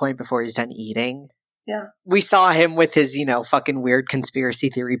at one point before he's done eating. Yeah. We saw him with his, fucking weird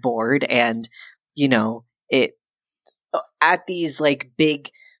conspiracy theory board and, it at these like big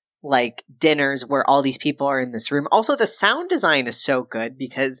like dinners where all these people are in this room. Also, the sound design is so good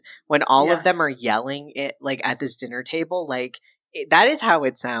because when all of them are yelling it like at this dinner table, like that is how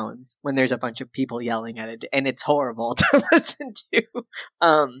it sounds when there's a bunch of people yelling at it, and it's horrible to listen to.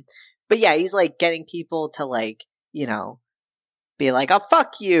 But yeah, he's like getting people to like, be like, "Oh,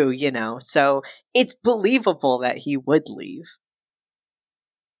 fuck you," So it's believable that he would leave.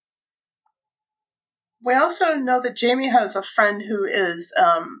 We also know that Jamie has a friend who is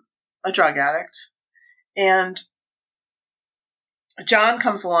a drug addict, and John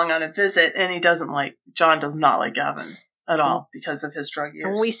comes along on a visit, and John does not like Gavin at all because of his drug use.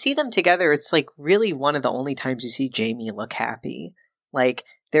 And when we see them together, it's like really one of the only times you see Jamie look happy. Like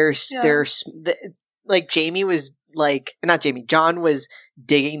like Jamie was like, not Jamie, John was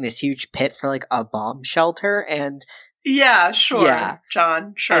digging this huge pit for like a bomb shelter, and yeah, sure. Yeah.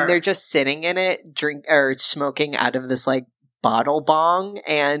 John, sure. And they're just sitting in it, smoking out of this like bottle bong,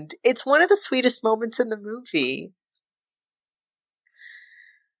 and it's one of the sweetest moments in the movie.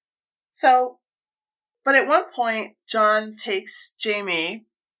 So, but at one point, John takes Jamie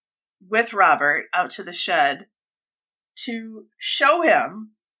with Robert out to the shed to show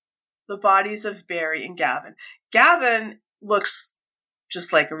him the bodies of Barry and Gavin. Gavin looks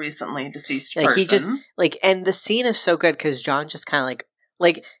just like a recently deceased person. He just like, and the scene is so good because John just kind of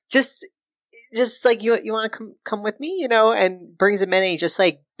like just like you want to come with me, and brings him in, and he just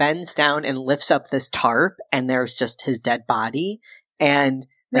like bends down and lifts up this tarp, and there's just his dead body, and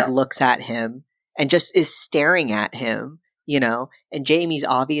like looks at him and just is staring at him, and Jamie's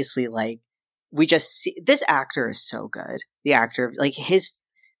obviously like, we just see this actor is so good. The actor, like his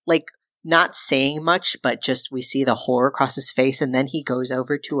like. Not saying much, but just we see the horror across his face, and then he goes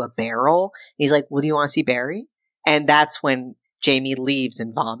over to a barrel. And he's like, "Well, do you want to see Barry?" And that's when Jamie leaves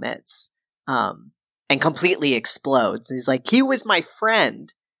and vomits, and completely explodes. And he's like, "He was my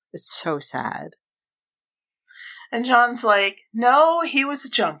friend." It's so sad. And John's like, "No, he was a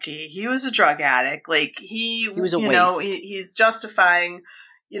junkie. He was a drug addict. Like he was a waste. He's justifying,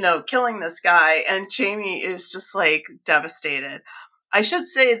 killing this guy." And Jamie is just like devastated. I should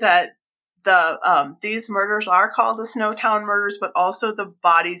say that these murders are called the Snowtown murders, but also the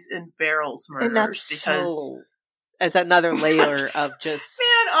bodies in barrels murders. And that's it's another layer of just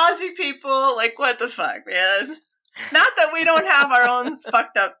man, Aussie people, like what the fuck, man? Not that we don't have our own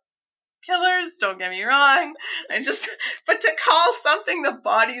fucked up killers, don't get me wrong. But to call something the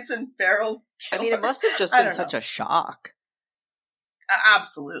bodies in barrel killer, I mean, it must have just been such a shock.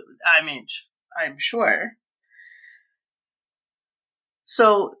 Absolutely. I mean, I'm sure.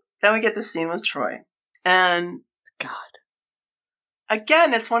 So then we get the scene with Troy. And God.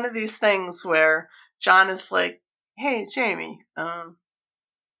 Again, it's one of these things where John is like, "Hey, Jamie, come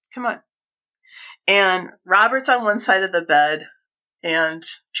on." And Robert's on one side of the bed and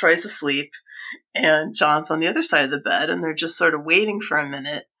Troy's asleep and John's on the other side of the bed, and they're just sort of waiting for a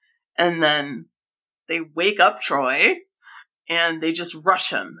minute. And then they wake up Troy and they just rush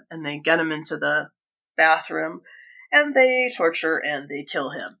him and they get him into the bathroom. And they torture and they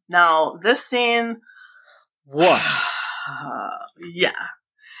kill him. Now, this scene... What? Yeah.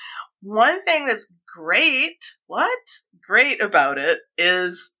 One thing that's great about it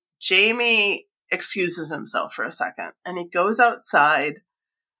is Jamie excuses himself for a second. And he goes outside.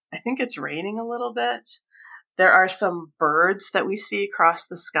 I think it's raining a little bit. There are some birds that we see across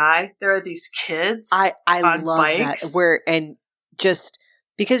the sky. There are these kids I on love bikes.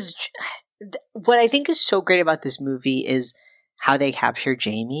 Because... What I think is so great about this movie is how they capture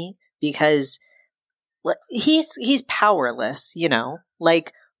Jamie, because he's powerless,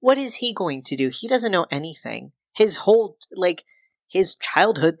 Like, what is he going to do? He doesn't know anything. His whole, his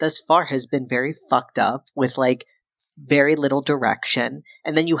childhood thus far has been very fucked up with, very little direction.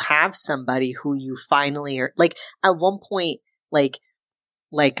 And then you have somebody who you finally are, at one point,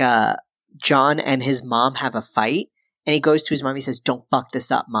 John and his mom have a fight, and he goes to his mom, he says, "Don't fuck this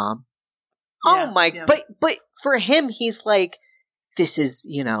up, Mom." Yeah. But for him, he's like, this is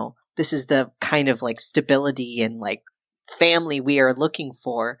the kind of stability and family we are looking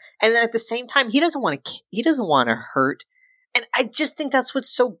for. And then at the same time, he doesn't want to hurt And I just think that's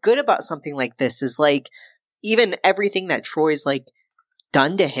what's so good about something like this is like, even everything that Troy's like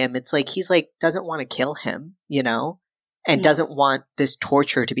done to him, it's like, he's like, doesn't want to kill him, you know, and doesn't want this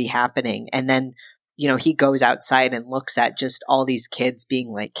torture to be happening. And then, you know, he goes outside and looks at just all these kids being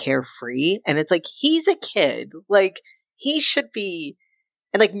like carefree. And it's like, he's a kid. Like, he should be,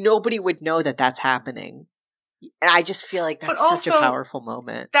 and like nobody would know that that's happening. And I just feel like that's such a powerful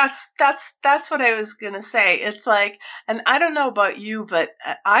moment. That's what I was gonna say. It's like, and I don't know about you, but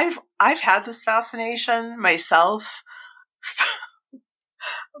I've had this fascination myself,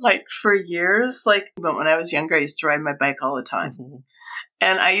 like for years. Like, but when I was younger, I used to ride my bike all the time,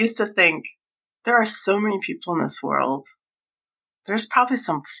 and I used to think there are so many people in this world. There's probably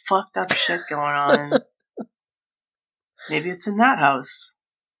some fucked up shit going on. Maybe it's in that house.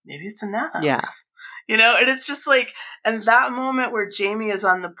 Maybe it's in that house. Yeah. You know, and it's just like, and that moment where Jamie is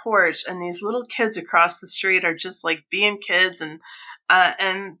on the porch and these little kids across the street are just like being kids, and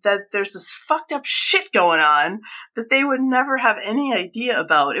that there's this fucked up shit going on that they would never have any idea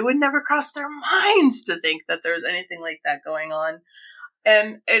about. It would never cross their minds to think that there's anything like that going on.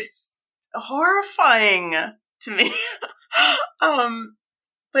 And it's horrifying to me.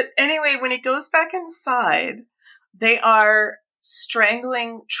 But anyway, when he goes back inside, they are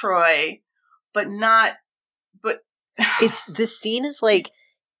strangling Troy. But it's, the scene is like,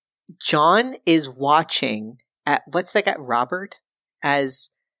 John is watching at, what's that guy, Robert?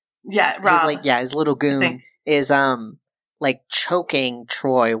 As, Rob. His little goon is, like choking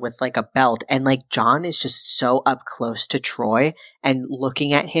Troy with like a belt. And like, John is just so up close to Troy and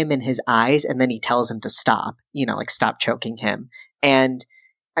looking at him in his eyes. And then he tells him to stop, you know, like stop choking him. And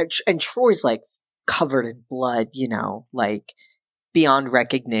Troy's like covered in blood, you know, like beyond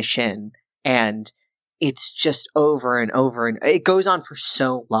recognition. And it's just over and over, and it goes on for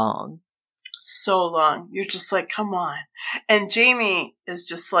so long. So long. You're just like, come on. And Jamie is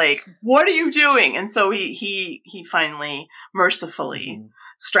just like, what are you doing? And so he finally mercifully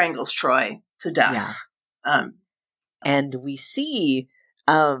strangles Troy to death. Yeah. And we see,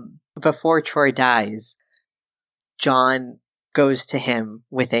 before Troy dies, John goes to him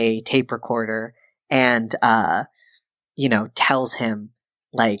with a tape recorder and, you know, tells him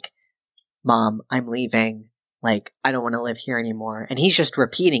like, Mom, I'm leaving. Like, I don't want to live here anymore. And he's just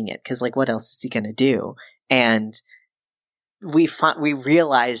repeating it because, like, what else is he going to do? And we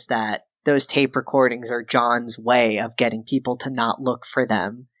realize that those tape recordings are John's way of getting people to not look for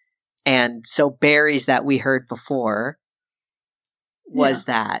them. And so Barry's that we heard before was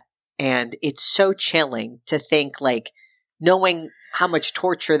that. And it's so chilling to think, like, knowing how much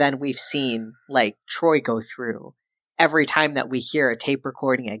torture then we've seen, like, Troy go through. Every time that we hear a tape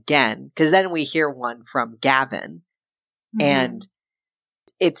recording again, because then we hear one from Gavin, and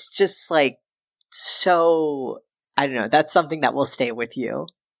it's just like, so, I don't know, that's something that will stay with you.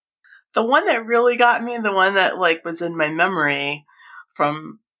 The one that really got me, the one that like was in my memory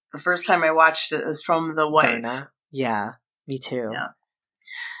from the first time I watched it, is from the wife. Verna. Yeah, me too. Yeah.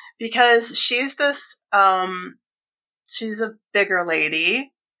 Because she's this, she's a bigger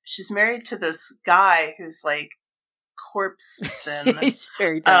lady. She's married to this guy who's like, corpse thin. He's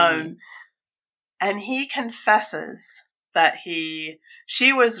very tiny. And he confesses that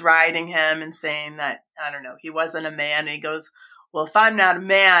she was riding him and saying that, I don't know, he wasn't a man. And he goes, well, if I'm not a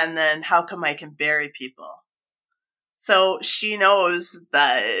man, then how come I can bury people? So she knows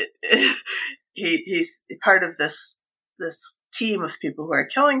that he's part of this team of people who are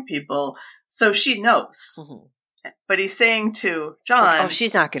killing people. So she knows. But he's saying to John, like, oh,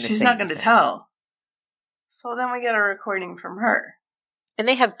 she's not going to tell. So then we get a recording from her. And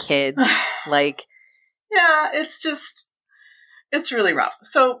they have kids. Like, yeah, it's really rough.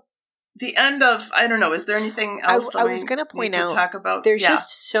 So the end of, I don't know, is there anything else I was going to point out, talk about? There's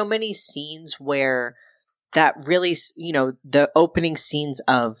just so many scenes where that really, you know, the opening scenes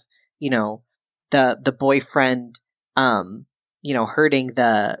of, you know, the boyfriend, you know, hurting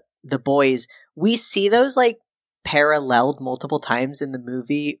the boys. We see those like paralleled multiple times in the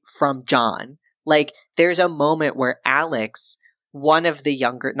movie from John. Like, there's a moment where Alex, one of the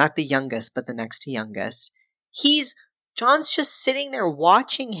younger, not the youngest, but the next to youngest, John's just sitting there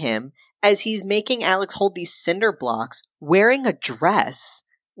watching him as he's making Alex hold these cinder blocks, wearing a dress,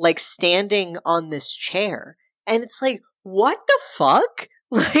 like standing on this chair. And it's like, what the fuck?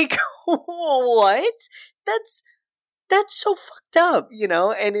 Like, what? That's so fucked up, you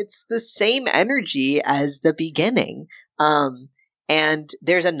know? And it's the same energy as the beginning. And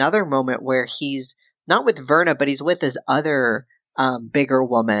there's another moment where he's not with Verna, but he's with this other bigger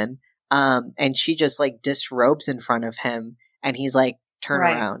woman. And she just like disrobes in front of him, and he's like, turn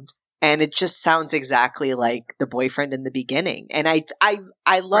around. And it just sounds exactly like the boyfriend in the beginning. And I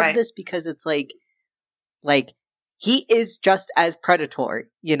love Right. this because it's like he is just as predatory,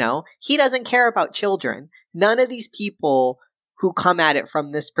 you know? He doesn't care about children. None of these people who come at it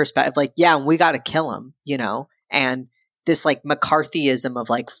from this perspective, like, yeah, we got to kill him, you know? And this like McCarthyism of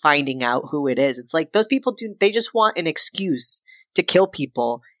like finding out who it is. It's like those people they just want an excuse to kill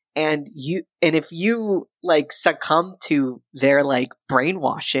people. And if you like succumb to their like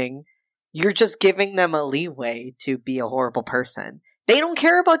brainwashing, you're just giving them a leeway to be a horrible person. They don't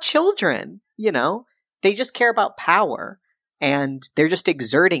care about children, you know? They just care about power, and they're just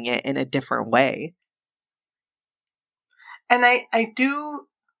exerting it in a different way. And I do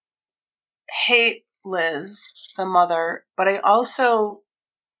hate Liz, the mother, but I also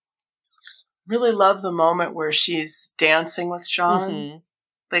really love the moment where she's dancing with Sean,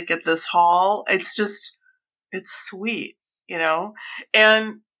 like at this hall. It's sweet, you know?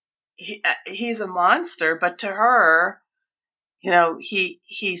 And he's a monster, but to her, you know,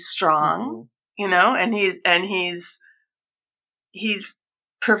 he's strong, you know, and he's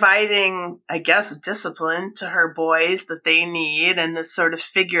providing, I guess, discipline to her boys that they need, and this sort of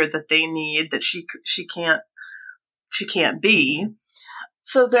figure that they need that she can't be.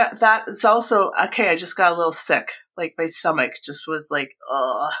 So that is also okay. I just got a little sick. Like my stomach just was like,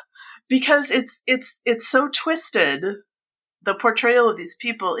 ugh, because it's so twisted. The portrayal of these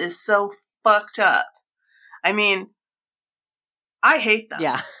people is so fucked up. I mean, I hate them.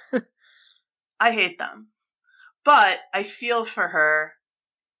 Yeah. I hate them. But I feel for her.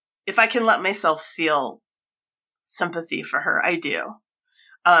 If I can let myself feel sympathy for her, I do.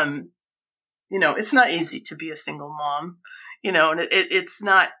 You know, it's not easy to be a single mom, you know, and it's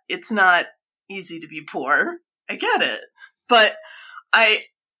not easy to be poor. I get it. But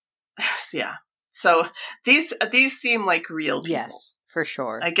yeah. So these seem like real people. Yes, for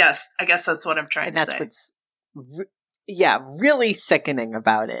sure. I guess that's what I'm trying to say. And that's what's really sickening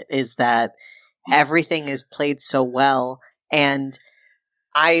about it is that everything is played so well. And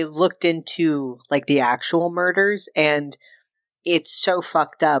I looked into like the actual murders, and it's so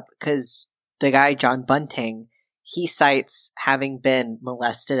fucked up because the guy, John Bunting, he cites having been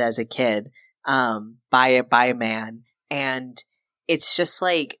molested as a kid by a man. And it's just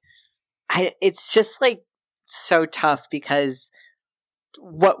like, so tough because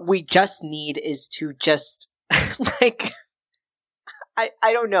what we just need is to just like, I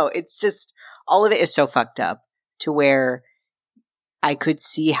don't know. It's just, all of it is so fucked up to where I could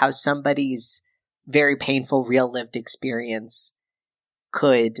see how somebody's very painful real lived experience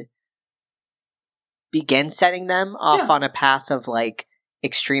could begin setting them off on a path of like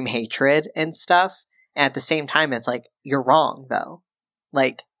extreme hatred and stuff. And at the same time, it's like, you're wrong though.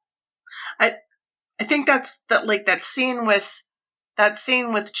 Like, I think that scene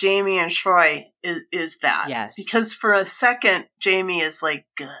with Jamie and Troy is that. Yes. Because for a second, Jamie is like,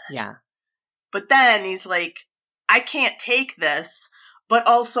 good. Yeah. But then he's like, I can't take this, but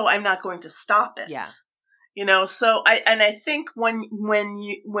also I'm not going to stop it. Yeah. You know, so I think when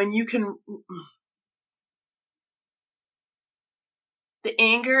you can, the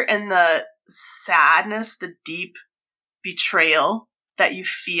anger and the sadness, the deep betrayal that you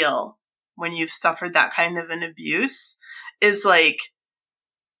feel when you've suffered that kind of an abuse is like,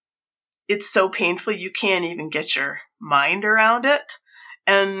 it's so painful you can't even get your mind around it.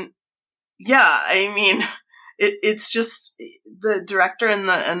 And yeah, I mean, it's just the director and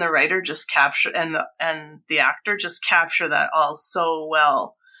the writer just capture and the actor just capture that all so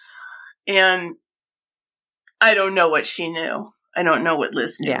well. And I don't know what she knew. I don't know what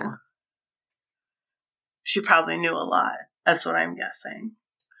Liz knew. Yeah. She probably knew a lot. That's what I'm guessing.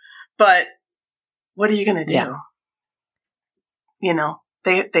 But what are you going to do? Yeah. You know,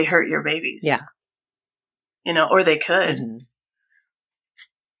 they hurt your babies. Yeah. You know, or they could. Mm-hmm.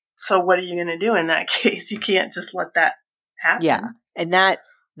 So what are you going to do in that case? You can't just let that happen. Yeah. And that,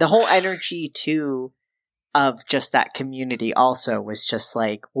 the whole energy too of just that community also was just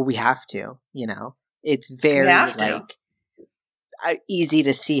like, well, we have to, you know, it's very like easy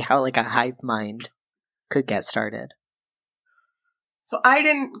to see how like a hive mind could get started. So I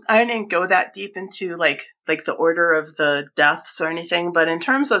didn't go that deep into like the order of the deaths or anything, but in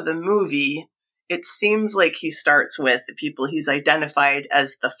terms of the movie, it seems like he starts with the people he's identified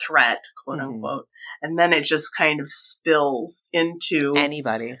as the threat, quote unquote, and then it just kind of spills into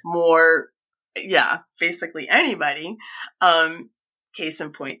anybody more. Yeah, basically anybody. Case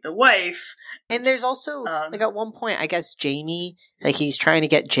in point, the wife. And there's also like at one point, I guess Jamie, like he's trying to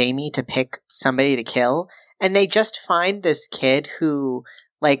get Jamie to pick somebody to kill. And they just find this kid who,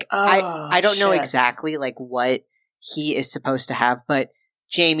 like, I don't know exactly, like, what he is supposed to have, but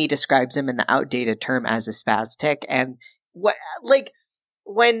Jamie describes him in the outdated term as a spastic. And what, like,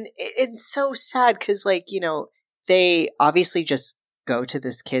 when it's so sad because, like, you know, they obviously just go to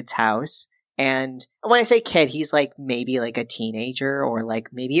this kid's house. And when I say kid, he's like maybe like a teenager or like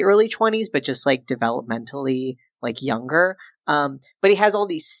maybe early 20s, but just like developmentally like younger. But he has all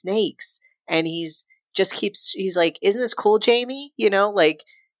these snakes and he's like, isn't this cool, Jamie? You know, like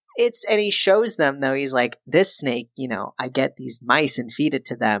and he shows them though. He's like, this snake, you know, I get these mice and feed it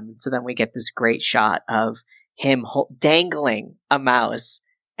to them. So then we get this great shot of him dangling a mouse.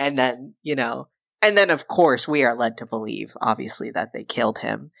 And then, you know, and then of course we are led to believe, obviously, that they killed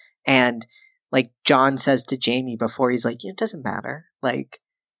him. And like John says to Jamie before, he's like, it doesn't matter. Like,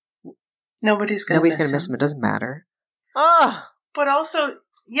 nobody's gonna miss him. It doesn't matter. Oh, but also,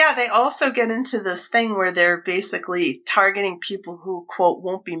 yeah, they also get into this thing where they're basically targeting people who, quote,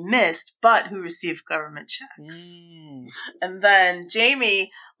 won't be missed, but who receive government checks. And then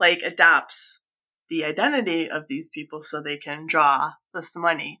Jamie, like, adopts the identity of these people so they can draw this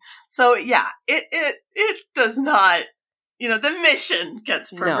money. So, yeah, it does not, you know, the mission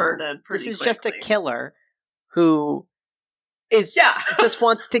gets perverted pretty quickly. This is just a killer who just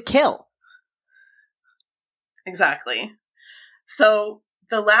wants to kill. Exactly. So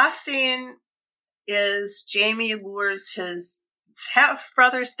the last scene is Jamie lures his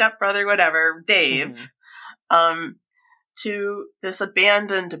half-brother, stepbrother, whatever, Dave, to this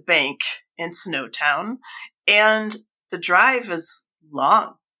abandoned bank in Snowtown. And the drive is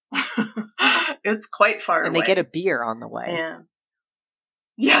long. It's quite far away. And they get a beer on the way. And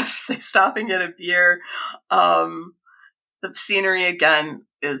yes, they stop and get a beer. The scenery, again,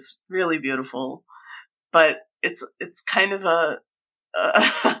 is really beautiful. But it's kind of a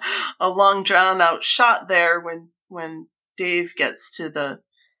long drawn out shot there when Dave gets to the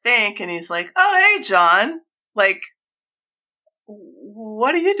bank and he's like, "Oh, hey, John, like,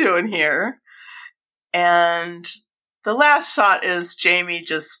 what are you doing here?" And the last shot is Jamie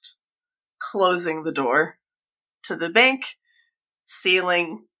just closing the door to the bank,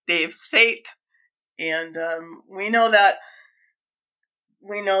 sealing Dave's fate. And we know that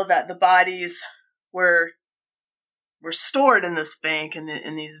the bodies were stored in this bank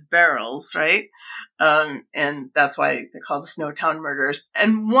in these barrels, right? And that's why they're called the Snowtown Murders.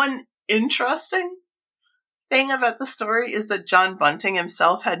 And one interesting thing about the story is that John Bunting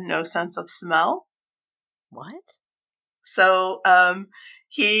himself had no sense of smell. What? So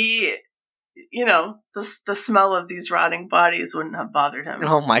he, you know, the smell of these rotting bodies wouldn't have bothered him.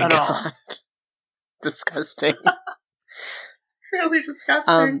 Oh my God. Disgusting. Really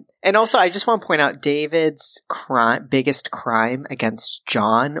disgusting. And also, I just want to point out David's biggest crime against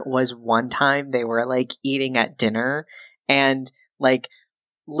John was one time they were like eating at dinner, and like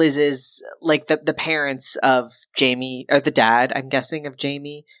Liz's, like the parents of Jamie, or the dad, I'm guessing, of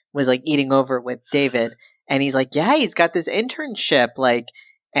Jamie, was like eating over with David, and he's like, yeah, he's got this internship, like,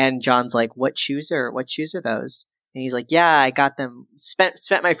 and John's like, what shoes are those? And he's like, yeah, I got them, spent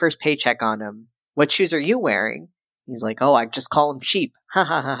my first paycheck on them. What shoes are you wearing? He's like, oh, I just call them cheap. Ha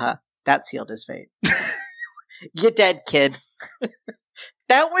ha ha ha. That sealed his fate. You dead, kid.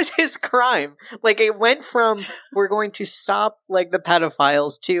 That was his crime. Like, it went from, we're going to stop, like, the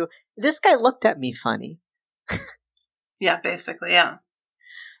pedophiles to, this guy looked at me funny. Yeah, basically, yeah.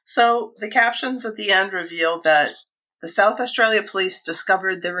 So, the captions at the end reveal that the South Australia Police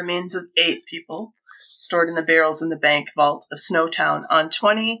discovered the remains of 8 people stored in the barrels in the bank vault of Snowtown on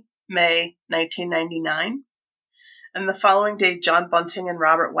 20 May 1999. And the following day, John Bunting and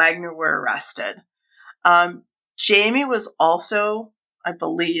Robert Wagner were arrested. Jamie was also, I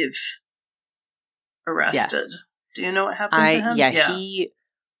believe, arrested. Yes. Do you know what happened to him? Yeah, he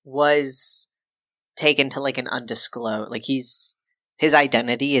was taken to like an undisclosed, like his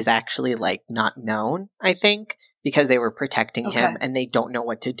identity is actually like not known, I think, because they were protecting him and they don't know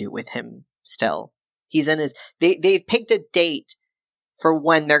what to do with him still. He's in they picked a date for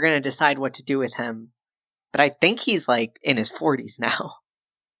when they're going to decide what to do with him. But I think he's, like, in his 40s now.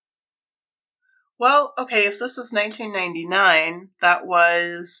 Well, okay, if this was 1999, that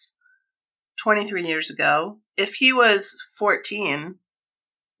was 23 years ago. If he was 14,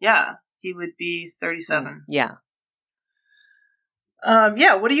 yeah, he would be 37. Yeah.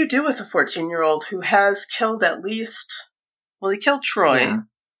 Yeah, what do you do with a 14-year-old who has killed at least... Well, he killed Troy. Yeah.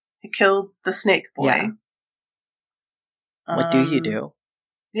 He killed the snake boy. Yeah. What do you do?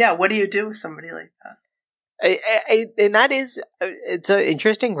 Yeah, what do you do with somebody like that? And that is, it's an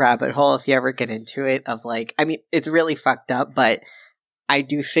interesting rabbit hole if you ever get into it of like, I mean, it's really fucked up, but I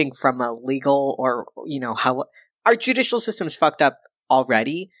do think from a legal or, you know, how our judicial system's fucked up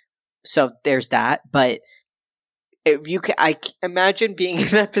already. So there's that. But if you can, imagine being in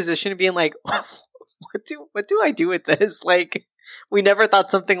that position and being like, what do I do with this? Like, we never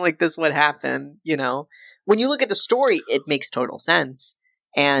thought something like this would happen. You know, when you look at the story, it makes total sense,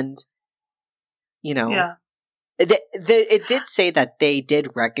 and you know, Yeah. It did say that they did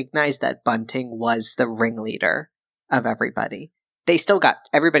recognize that Bunting was the ringleader of everybody.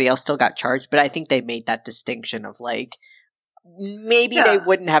 Everybody else still got charged, but I think they made that distinction of like, maybe they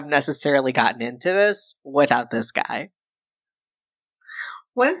wouldn't have necessarily gotten into this without this guy.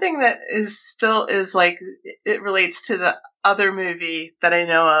 One thing that is like, it relates to the other movie that I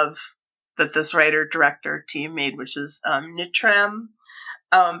know of that this writer-director team made, which is Nitram.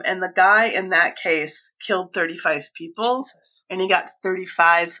 And the guy in that case killed 35 people, Jesus. And he got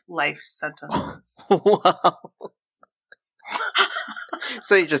 35 life sentences. Wow.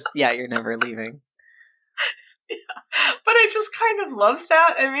 So you're never leaving. Yeah. But I just kind of love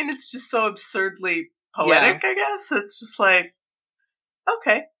that. I mean, it's just so absurdly poetic, I guess. It's just like,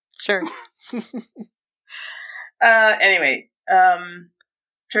 okay. Sure. Anyway,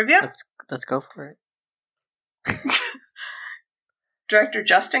 trivia? Let's go for it. Director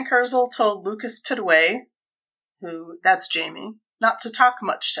Justin Kurzel told Lucas Pidway, that's Jamie, not to talk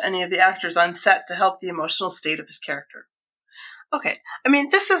much to any of the actors on set to help the emotional state of his character. Okay. I mean,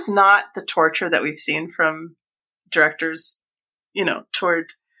 this is not the torture that we've seen from directors,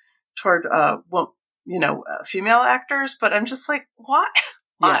 toward female actors, but I'm just like, why?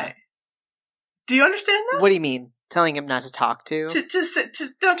 Why? Yeah. Do you understand this? What do you mean? Telling him not to talk to?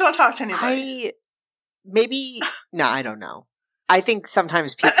 Don't talk to anybody. I don't know. I think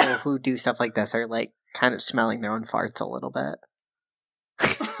sometimes people who do stuff like this are like kind of smelling their own farts a little bit.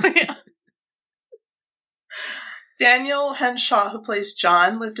 Yeah. Daniel Henshaw, who plays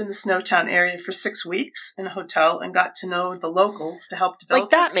John, lived in the Snowtown area for 6 weeks in a hotel and got to know the locals to help develop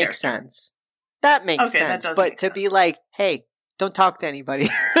like that his makes character. sense. That makes sense. That does but make to sense. be like, hey, don't talk to anybody.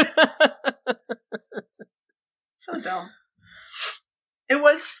 So dumb. It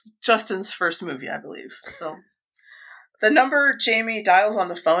was Justin's first movie, I believe. So the number Jamie dials on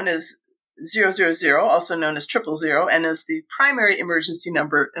the phone is 000, also known as 000, and is the primary emergency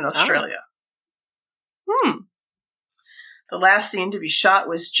number in Australia. The last scene to be shot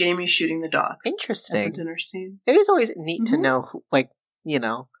was Jamie shooting the dog. Interesting. At the dinner scene. It is always neat to know,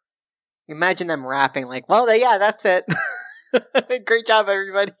 imagine them rapping like, well, yeah, that's it. Great job,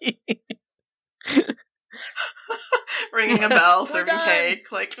 everybody. Ringing a bell, serving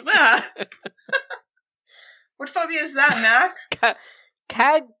cake, like that. What phobia is that, Mac?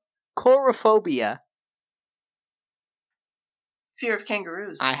 Cagorophobia. Fear of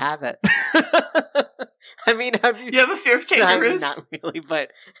kangaroos. I have it. I mean, You have a fear of kangaroos? Not really,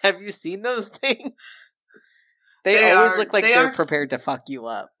 but have you seen those things? They always look like they're prepared to fuck you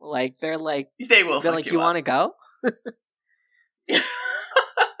up. Like they're like they will. They're like, you want to go? Can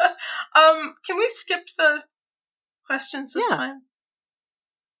we skip the questions this time?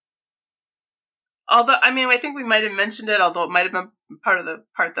 Although, I mean, I think we might have mentioned it, although it might have been part of the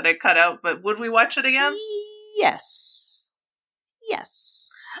part that I cut out, but would we watch it again? Yes.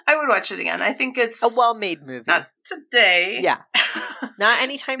 I would watch it again. I think it's a well-made movie. Not today. Yeah. Not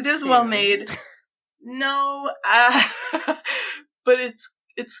anytime soon. It is well-made. No, but it's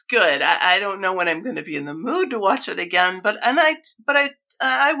good. I don't know when I'm going to be in the mood to watch it again, but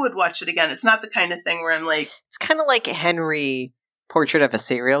I would watch it again. It's not the kind of thing where I'm like... It's kind of like Henry, Portrait of a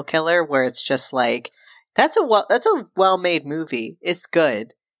Serial Killer, where it's just like, that's a well-made movie. It's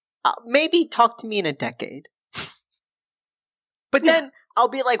good. Maybe talk to me in a decade. But then I'll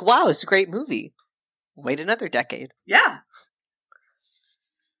be like, wow, it's a great movie. Wait another decade. Yeah.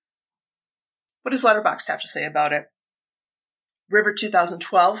 What does Letterboxd have to say about it? River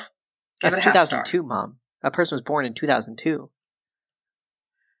 2012. That's 2002, Mom. That person was born in 2002.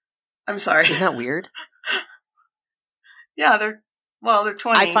 I'm sorry. Isn't that weird? Yeah, they're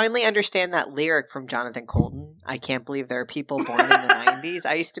 20. I finally understand that lyric from Jonathan Colton. I can't believe there are people born in the 90s.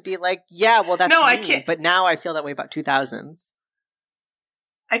 I used to be like, yeah, well, that's me. I can't. But now I feel that way about 2000s.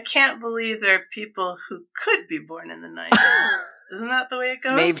 I can't believe there are people who could be born in the 90s. Isn't that the way it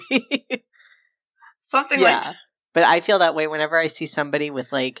goes? Maybe. Something like... But I feel that way whenever I see somebody with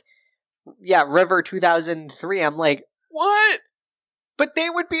River 2003. I'm like, what? But they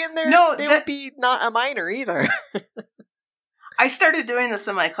would be in there. No, they would be not a minor either. I started doing this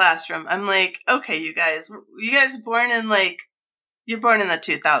in my classroom. I'm like, okay, you guys born in you're born in the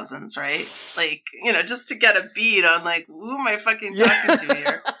 2000s, right? Like, just to get a beat on who am I fucking talking to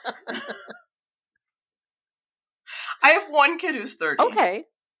here? I have one kid who's 30. Okay.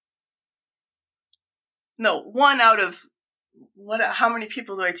 No, one out of how many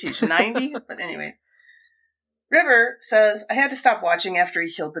people do I teach? 90? But anyway. River says, I had to stop watching after he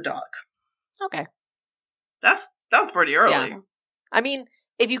killed the dog. Okay. That's pretty early. Yeah. I mean,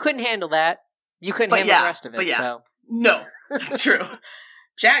 if you couldn't handle that, you couldn't handle the rest of it. So. No, true.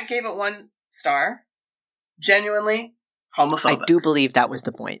 Jack gave it 1 star. Genuinely homophobic. I do believe that was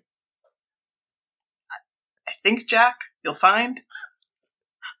the point. I think, Jack, you'll find.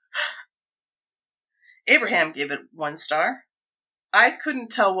 Abraham gave it 1 star. I couldn't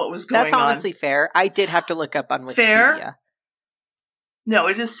tell what was going on. That's honestly fair. I did have to look up on Wikipedia. Fair? No,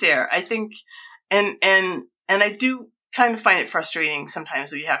 it is fair. I think, and I do kind of find it frustrating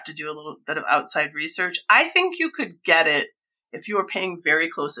sometimes when you have to do a little bit of outside research. I think you could get it if you were paying very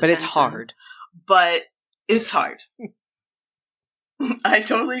close attention. But it's hard. But it's hard.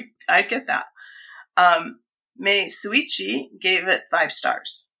 I get that. Mei Suichi gave it 5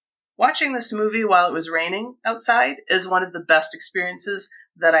 stars. Watching this movie while it was raining outside is one of the best experiences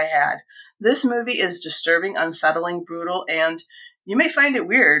that I had. This movie is disturbing, unsettling, brutal, and you may find it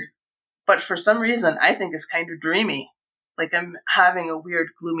weird, but for some reason I think it's kind of dreamy. Like I'm having a weird,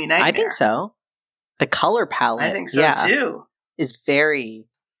 gloomy nightmare. I think so. The color palette, I think so too, is very,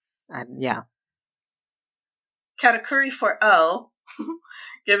 yeah. Katakuri for L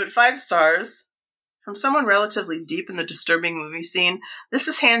gave it 5 stars. From someone relatively deep in the disturbing movie scene, this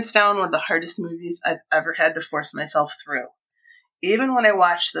is hands down one of the hardest movies I've ever had to force myself through. Even when I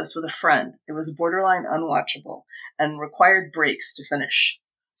watched this with a friend, it was borderline unwatchable and required breaks to finish.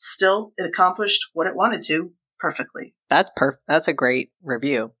 Still, it accomplished what it wanted to perfectly. That's a great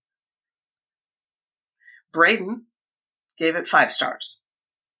review. Braden gave it 5 stars.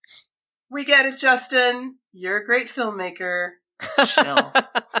 We get it, Justin. You're a great filmmaker. Chill.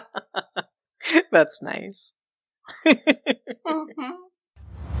 That's nice. Mm-hmm.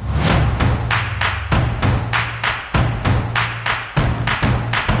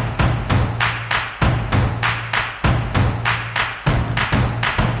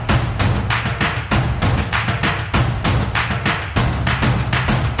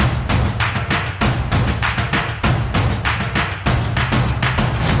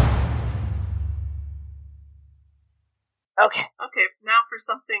 Okay, now for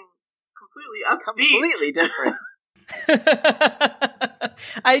something completely different.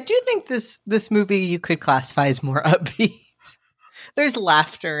 I do think this movie you could classify as more upbeat. There's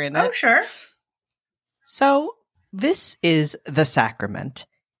laughter in it. Oh, sure. So, this is The Sacrament.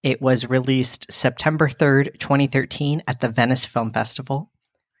 It was released September 3rd, 2013 at the Venice Film Festival.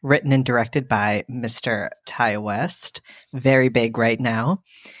 Written and directed by Mr. Ty West. Very big right now.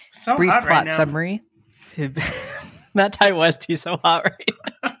 So brief hot plot right now. Summary. Not Ty West, he's so hot right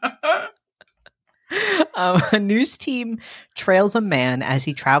now. A news team trails a man as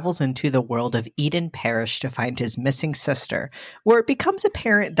he travels into the world of Eden Parish to find his missing sister, where it becomes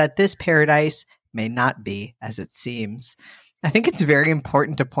apparent that this paradise may not be as it seems. I think it's very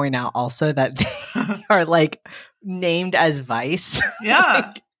important to point out also that they are like named as Vice. Yeah.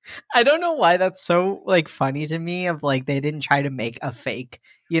 Like, I don't know why that's so like funny to me of like they didn't try to make a fake,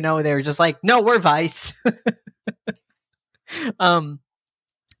 they were just like, no, we're Vice.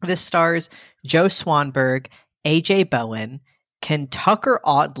 This stars Joe Swanberg, AJ Bowen, Ken Tucker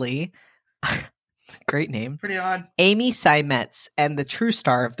Audley, great name, Pretty odd, Amy Seimetz, and the true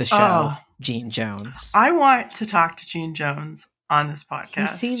star of the show, Gene Jones. I want to talk to Gene Jones on this podcast. He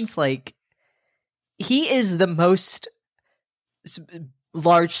seems like he is the most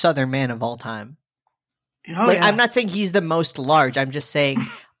large Southern man of all time. Yeah. I'm not saying he's the most large. I'm just saying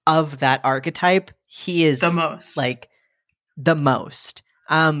of that archetype, he is the most. Like the most.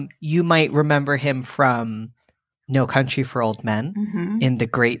 You might remember him from No Country for Old Men in the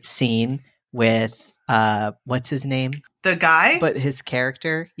great scene with what's his name? The guy? But his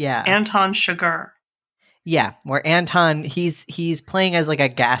character, yeah. Anton Chigurh. Yeah, where Anton he's playing as like a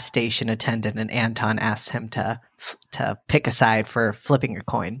gas station attendant and Anton asks him to pick a side for flipping a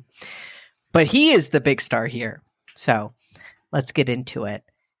coin. But he is the big star here. So, let's get into it.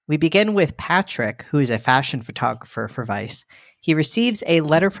 We begin with Patrick, who is a fashion photographer for Vice. He receives a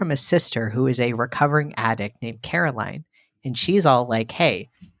letter from his sister, who is a recovering addict named Caroline. And she's all like, hey,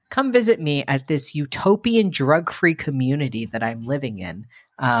 come visit me at this utopian drug-free community that I'm living in.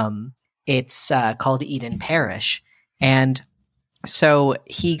 It's called Eden Parish. And so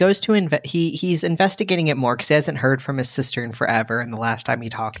he goes to he's investigating it more because he hasn't heard from his sister in forever. And the last time he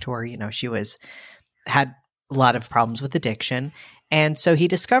talked to her, she had a lot of problems with addiction. And so he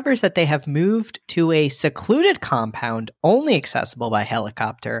discovers that they have moved to a secluded compound only accessible by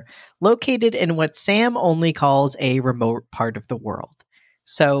helicopter, located in what Sam only calls a remote part of the world.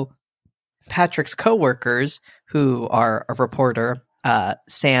 So Patrick's coworkers, who are a reporter,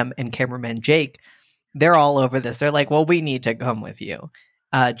 Sam and cameraman Jake, they're all over this. They're like, well, we need to come with you.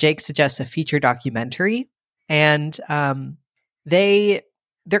 Jake suggests a feature documentary, and they're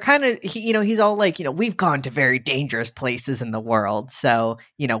kind of, he's all like, we've gone to very dangerous places in the world, so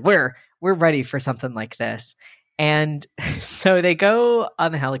we're ready for something like this. And so they go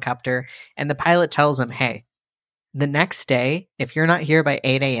on the helicopter, and the pilot tells them, hey, the next day, if you're not here by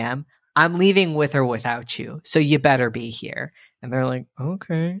 8 a.m., I'm leaving with or without you, so you better be here. And they're like,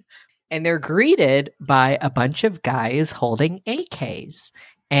 okay. And they're greeted by a bunch of guys holding AKs.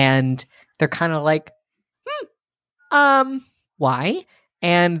 And they're kind of like, why?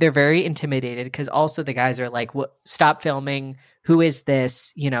 And they're very intimidated because also the guys are like, stop filming. Who is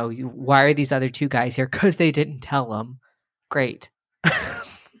this? Why are these other two guys here? Because they didn't tell them. Great.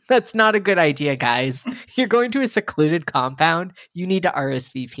 That's not a good idea, guys. You're going to a secluded compound. You need to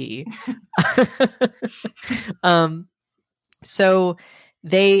RSVP. So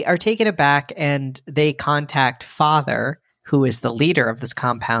they are taken aback and they contact Father, who is the leader of this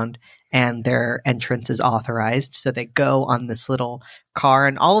compound, and their entrance is authorized. So they go on this little car,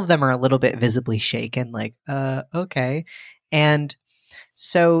 and all of them are a little bit visibly shaken, like, okay. And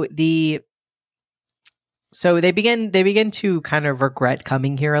so they begin to kind of regret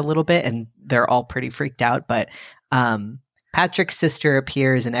coming here a little bit, and they're all pretty freaked out. But Patrick's sister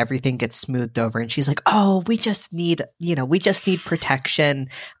appears, and everything gets smoothed over. And she's like, "Oh, we just need protection."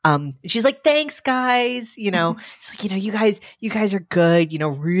 She's like, "Thanks, guys." She's like, you guys are good.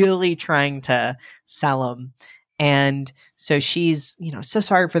 Really trying to sell them. And so she's, so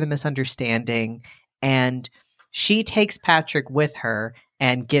sorry for the misunderstanding, and she takes Patrick with her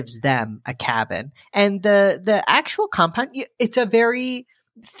and gives them a cabin. And the actual compound, it's a very,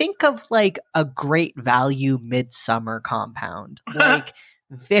 think of like a Great Value Midsummer compound. Like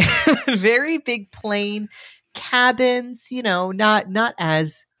very, very big plain cabins, not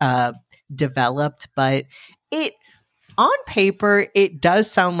as developed, but on paper, it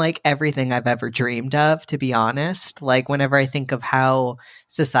does sound like everything I've ever dreamed of, to be honest. Like, whenever I think of how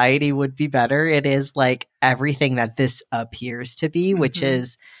society would be better, it is like everything that this appears to be, which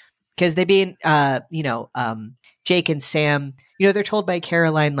is because they being, Jake and Sam, they're told by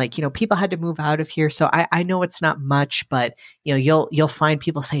Caroline, like, people had to move out of here. So I know it's not much, but, you'll find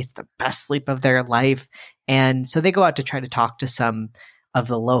people say it's the best sleep of their life. And so they go out to try to talk to some of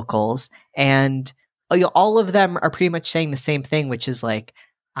the locals, and all of them are pretty much saying the same thing, which is like,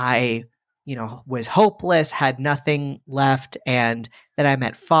 I, was hopeless, had nothing left, and then I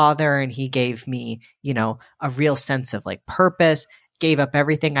met Father, and he gave me, a real sense of like purpose, gave up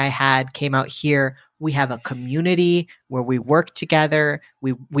everything I had, came out here. We have a community where we work together.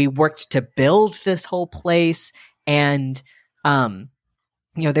 We worked to build this whole place. And,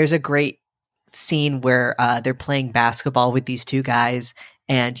 there's a great scene where they're playing basketball with these two guys.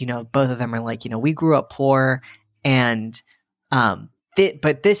 And, both of them are like, we grew up poor, and,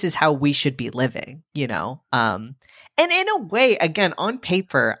 but this is how we should be living, and in a way, again, on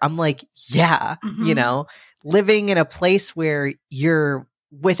paper, I'm like, yeah, living in a place where you're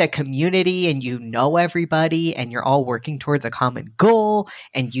with a community and everybody, and you're all working towards a common goal,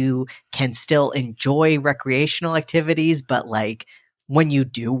 and you can still enjoy recreational activities, but like, when you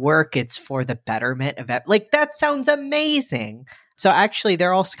do work, it's for the betterment of it. Like, that sounds amazing. So actually,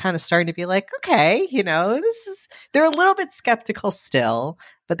 they're also kind of starting to be like, okay, they're a little bit skeptical still,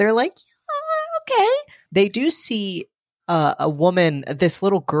 but they're like, yeah, okay. They do see a woman, this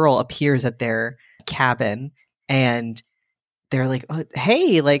little girl appears at their cabin, and they're like, oh,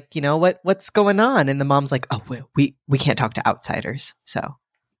 hey, like, what's going on? And the mom's like, oh, we can't talk to outsiders.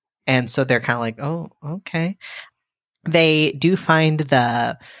 And so they're kind of like, oh, okay. They do find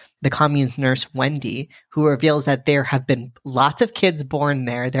the commune's nurse, Wendy, who reveals that there have been lots of kids born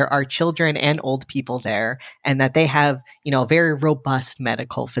there. There are children and old people there, and that they have, a very robust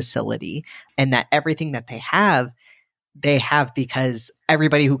medical facility, and that everything that they have because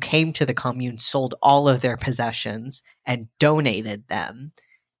everybody who came to the commune sold all of their possessions and donated them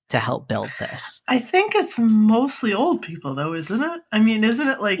to help build this. I think it's mostly old people, though, isn't it? I mean, isn't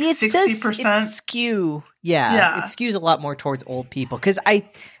it like 60%? Skew. Yeah. It skews a lot more towards old people, because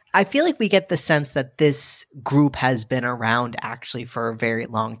I feel like we get the sense that this group has been around actually for a very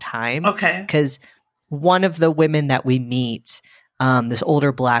long time. Okay. Because one of the women that we meet, this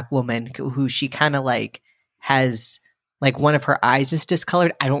older Black woman who she kind of like has, like, one of her eyes is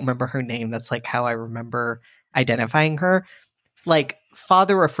discolored. I don't remember her name. That's like how I remember identifying her. Like,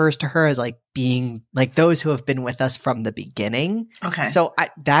 Father refers to her as like being like those who have been with us from the beginning. Okay. So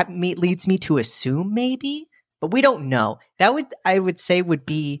that leads me to assume maybe, but we don't know. I would say would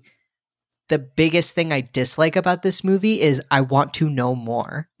be the biggest thing I dislike about this movie is I want to know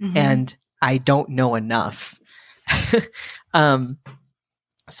more. Mm-hmm. And I don't know enough.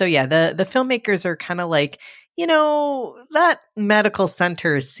 So yeah, the filmmakers are kind of like, that medical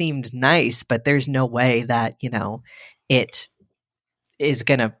center seemed nice, but there's no way that, it is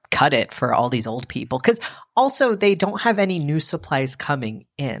going to cut it for all these old people. Because also they don't have any new supplies coming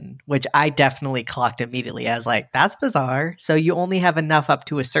in, which I definitely clocked immediately. I was like, that's bizarre. So you only have enough up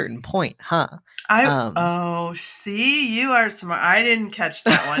to a certain point, huh? See, you are smart. I didn't catch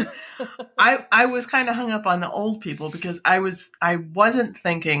that one. I was kind of hung up on the old people because I wasn't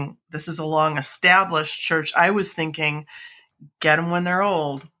thinking this is a long established church. I was thinking get them when they're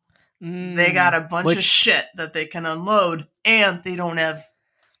old. They got a bunch of shit that they can unload, and they don't have.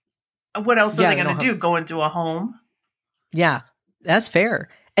 What else are they going to do? Go into a home? Yeah, that's fair.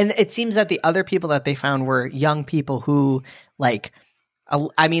 And it seems that the other people that they found were young people who, like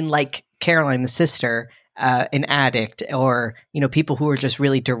Caroline, the sister, an addict, or people who are just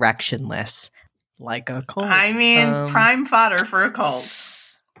really directionless, like a cult. I mean, prime fodder for a cult.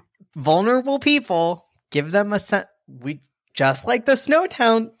 Vulnerable people, give them we just like the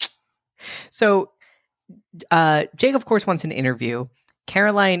Snowtown. So, Jake, of course, wants an interview.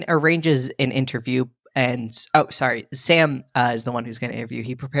 Caroline arranges an interview, and Sam is the one who's going to interview.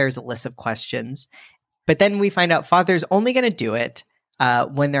 He prepares a list of questions, but then we find out Father's only going to do it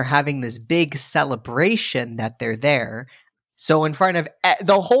when they're having this big celebration that they're there. So in front of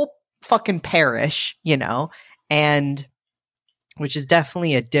the whole fucking parish, and which is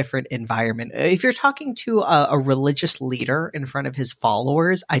definitely a different environment. If you're talking to a religious leader in front of his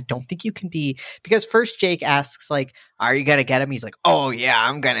followers, I don't think you can be, because first Jake asks, like, are you going to get him? He's like, oh yeah,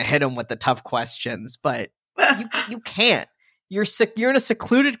 I'm going to hit him with the tough questions, but you can't. You're in a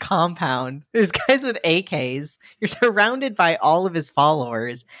secluded compound. There's guys with AKs. You're surrounded by all of his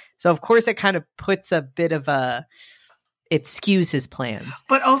followers. So of course it kind of puts a bit of it skews his plans.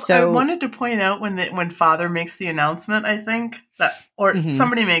 But also, I wanted to point out when Father makes the announcement, I think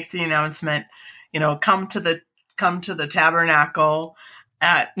somebody makes the announcement, come to the tabernacle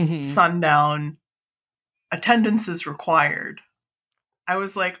at sundown. Attendance is required. I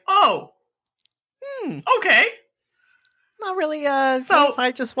was like, oh, okay. Not really. So if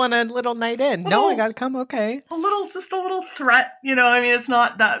I just want a little night in, no, I gotta come. Okay, just a little threat. I mean, it's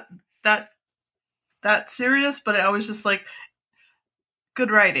not that serious, but I was just like,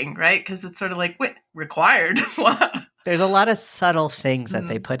 good writing, right? Because it's sort of like, wait, required. There's a lot of subtle things that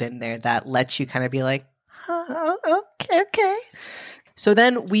they put in there that lets you kind of be like, okay. So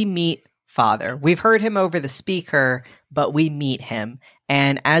then we meet Father. We've heard him over the speaker, but we meet him.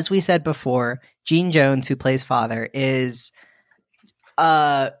 And as we said before, Gene Jones, who plays Father, is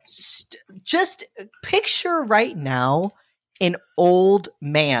just picture right now an old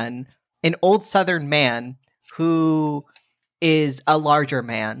Southern man who is a larger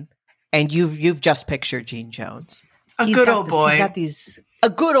man, and you've just pictured Gene Jones. A good old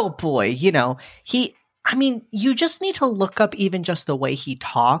boy. You just need to look up even just the way he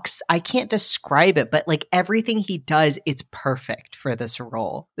talks. I can't describe it, but like everything he does, it's perfect for this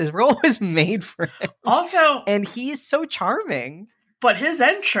role. This role was made for him. Also, and he's so charming. But his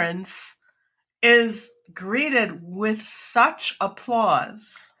entrance is greeted with such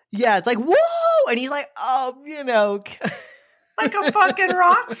applause. Yeah, it's like, whoa! And he's like, like a fucking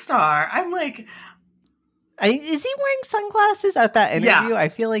rock star. I'm like, is he wearing sunglasses at that interview? Yeah. I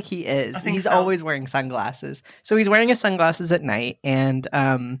feel like he is. He's always wearing sunglasses. So he's wearing his sunglasses at night and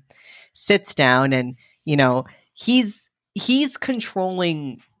sits down, and he's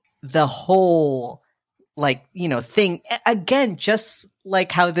controlling the whole thing again, just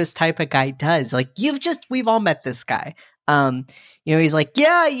like how this type of guy does. Like we've all met this guy. He's like,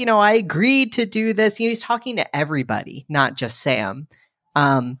 yeah, I agreed to do this. He's talking to everybody, not just Sam.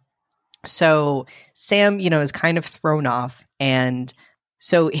 So Sam, is kind of thrown off, and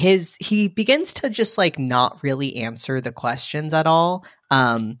so he begins to just like not really answer the questions at all.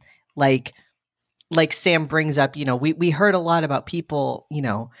 Like Sam brings up, we heard a lot about people,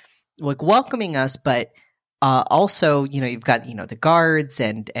 like welcoming us, but also, you've got, the guards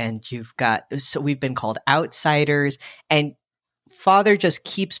and you've got, so we've been called outsiders, and Father just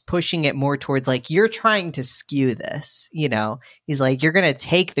keeps pushing it more towards like, you're trying to skew this, he's like, you're going to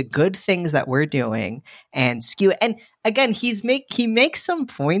take the good things that we're doing and skew it. And again, he makes some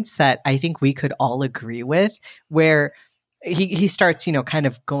points that I think we could all agree with, where he starts, kind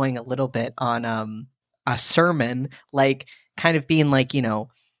of going a little bit on a sermon, like kind of being like,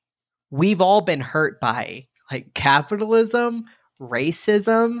 we've all been hurt by like capitalism,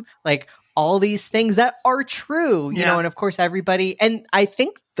 racism, like all these things that are true, and of course everybody, and I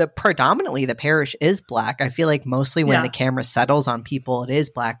think the predominantly the parish is Black. I feel like mostly when Yeah. the camera settles on people, it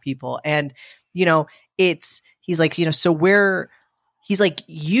is Black people. And, you know, he's like, you know, so he's like,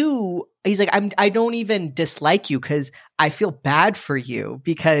 I don't even dislike you because I feel bad for you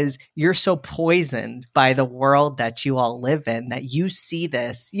because you're so poisoned by the world that you all live in that you see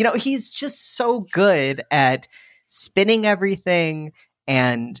this. You know, he's just so good at spinning everything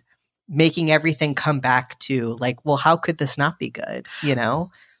and making everything come back to like, well, how could this not be good? You know?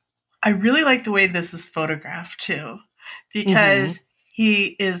 I really like the way this is photographed too, because he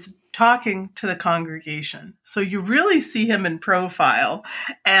is talking to the congregation. So you really see him in profile.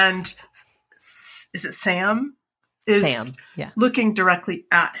 And is it Sam? Sam, yeah. Looking directly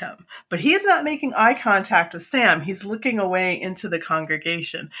at him. But he's not making eye contact with Sam. He's looking away into the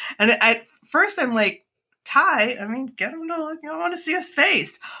congregation. And at first I'm like, Ty, I mean, get him to look. I want to see his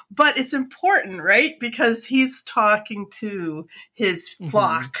face. But it's important, right? Because he's talking to his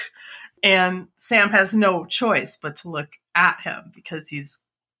flock. And Sam has no choice but to look at him because he's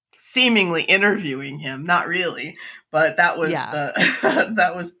seemingly interviewing him. Not really, but that was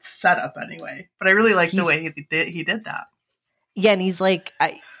that was set up anyway. But I really like the way he did that. Yeah, and he's like,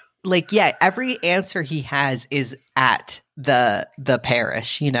 every answer he has is at the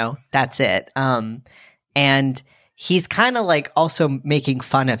parish. You know, that's it. And he's kind of like also making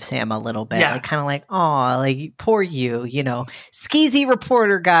fun of Sam a little bit, like kind of like, oh, like poor you know, skeezy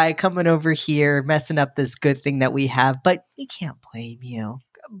reporter guy coming over here messing up this good thing that we have, but we can't blame you.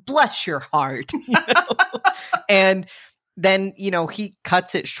 Bless your heart. You know? And then, you know, he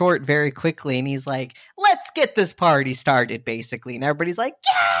cuts it short very quickly and he's like, let's get this party started, basically. And everybody's like,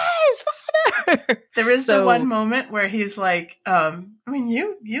 yes, father. There is the one moment where he's like, I mean,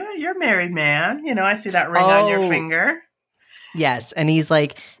 you're a married man. You know, I see that ring on your finger. Yes. And he's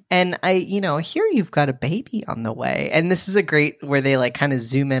like, and I hear you've got a baby on the way. And this is a great where they like kind of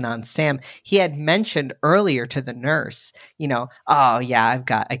zoom in on Sam. He had mentioned earlier to the nurse, you know, oh yeah, I've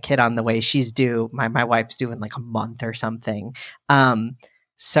got a kid on the way. She's due. My wife's due in like a month or something.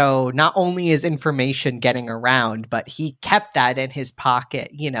 So not only is information getting around, but he kept that in his pocket.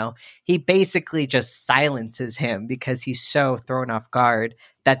 You know, he basically just silences him because he's so thrown off guard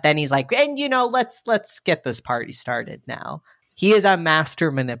that then he's like, and you know, let's get this party started now. He is a master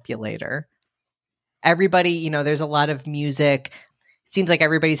manipulator. Everybody, you know, there's a lot of music. It seems like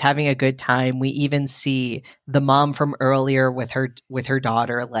everybody's having a good time. We even see the mom from earlier with her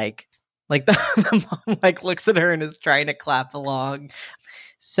daughter, like the mom like looks at her and is trying to clap along.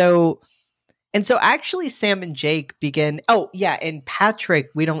 So actually Sam and Jake begin. Oh yeah. And Patrick,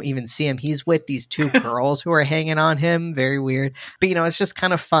 we don't even see him. He's with these two girls who are hanging on him. Very weird, but you know, it's just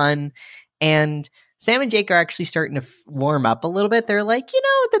kind of fun. And Sam and Jake are actually starting to warm up a little bit. They're like, you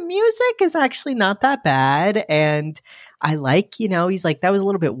know, the music is actually not that bad. And I like, you know, he's like, that was a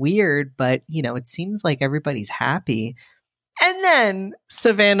little bit weird, but, you know, it seems like everybody's happy. And then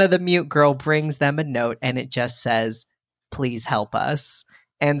Savannah, the mute girl, brings them a note and it just says, please help us.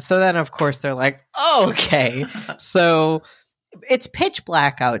 And so then, of course, they're like, oh, okay. So it's pitch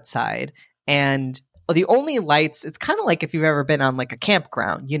black outside. And the only lights, it's kind of like if you've ever been on like a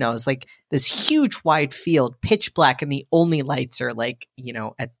campground, you know, it's like this huge wide field, pitch black, and the only lights are like, you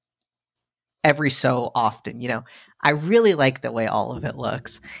know, at every so often, you know. I really like the way all of it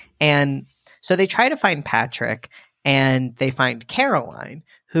looks. And so they try to find Patrick and they find Caroline,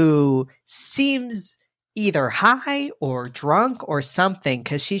 who seems either high or drunk or something,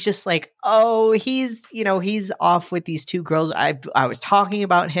 because she's just like, oh, he's off with these two girls. I was talking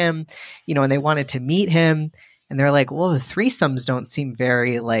about him, you know, and they wanted to meet him, and they're like, well, the threesomes don't seem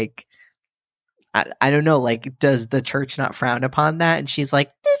very like, I don't know, like, does the church not frown upon that? And she's like,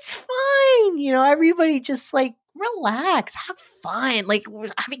 that's fine, you know, everybody just like relax, have fun, like we're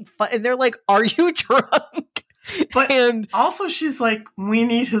having fun. And they're like, are you drunk? But and also she's like, we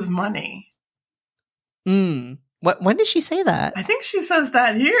need his money. When did she say that? I think she says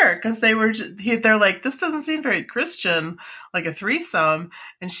that here because they're like, this doesn't seem very Christian, like a threesome.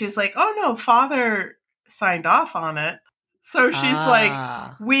 And she's like, oh no, Father signed off on it. So she's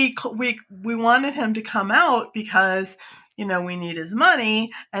like, we wanted him to come out because, you know, we need his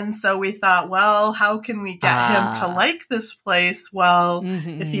money. And so we thought, well, how can we get him to like this place? Well,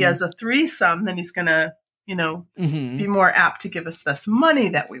 if he has a threesome, then he's going to, you know, be more apt to give us this money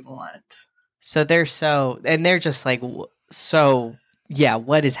that we want. So they're just like, so yeah,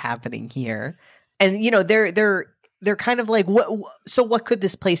 what is happening here? And, you know, they're kind of like, what could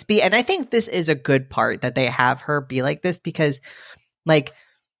this place be? And I think this is a good part that they have her be like this because like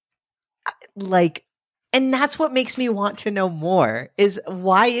And that's what makes me want to know more is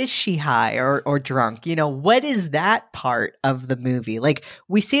why is she high or drunk? You know, what is that part of the movie? Like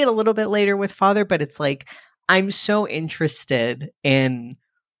we see it a little bit later with Father, but it's like I'm so interested in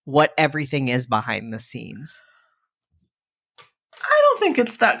what everything is behind the scenes. I don't think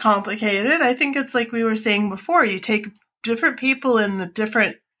it's that complicated. I think it's like we were saying before, you take different people in the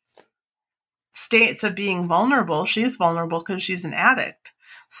different states of being vulnerable. She's vulnerable because she's an addict.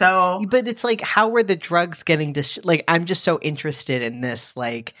 So, but it's like, how were the drugs getting like, I'm just so interested in this,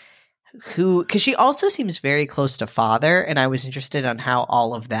 like, who, because she also seems very close to Father, and I was interested on how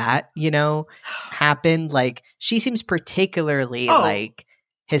all of that, you know, happened. Like, she seems particularly like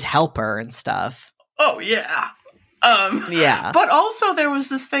his helper and stuff. Oh, yeah. Yeah. But also, there was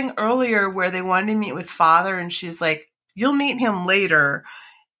this thing earlier where they wanted to meet with Father, and she's like, you'll meet him later.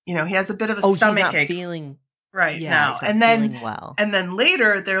 You know, he has a bit of a stomach ache. Feeling now. And then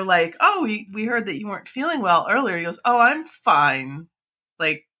later they're like, oh, we heard that you weren't feeling well earlier. He goes, oh, I'm fine.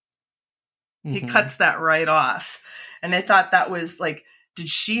 Like, he cuts that right off. And I thought that was like, did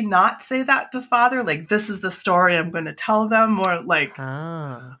she not say that to Father? Like, this is the story I'm going to tell them? Or like,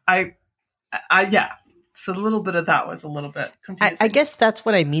 yeah. So a little bit of that was a little bit confusing. I guess that's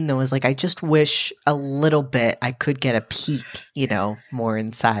what I mean, though, is like, I just wish a little bit I could get a peek, you know, more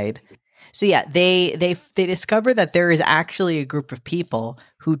inside. So yeah, they discover that there is actually a group of people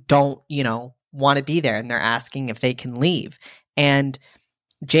who don't, you know, want to be there, and they're asking if they can leave. And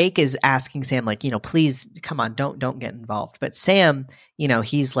Jake is asking Sam, like, you know, please come on, don't get involved. But Sam, you know,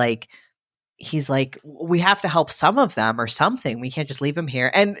 he's like, we have to help some of them or something. We can't just leave them here.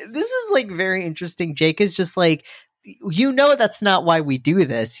 And this is like very interesting. Jake is just like, you know, that's not why we do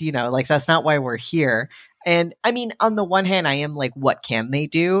this. You know, like that's not why we're here. And I mean, on the one hand, I am like, what can they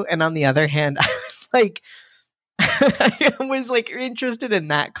do? And on the other hand, I was like, I was like interested in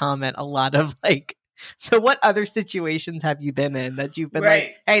that comment a lot of like, so what other situations have you been in that you've been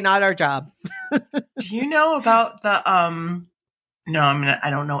like, hey, not our job? Do you know about the, no, I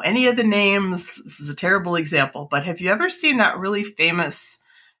don't know any of the names. This is a terrible example, but have you ever seen that really famous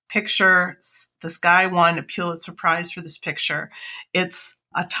picture? This guy won a Pulitzer Prize for this picture. It's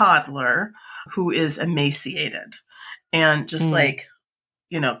a toddler who is emaciated and just like,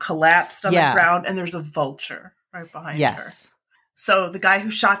 you know, collapsed on the ground, and there's a vulture right behind her. So the guy who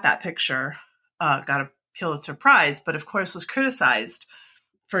shot that picture got a Pulitzer Prize, but of course was criticized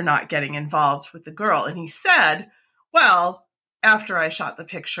for not getting involved with the girl. And he said, well, after I shot the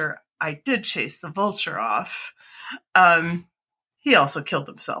picture, I did chase the vulture off. He also killed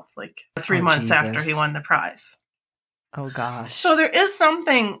himself like 3 months after he won the prize. Oh, gosh. So there is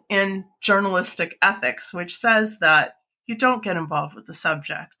something in journalistic ethics which says that you don't get involved with the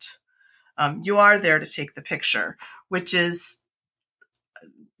subject. You are there to take the picture, which is,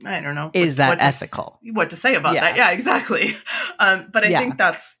 I don't know. Is that ethical? What to say about that? Yeah, exactly. But I think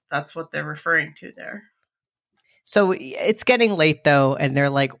that's what they're referring to there. So it's getting late, though, and they're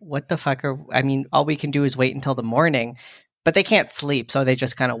like, what the fuck I mean, all we can do is wait until the morning, but they can't sleep, so they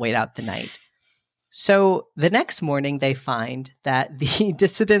just kind of wait out the night. So the next morning, they find that the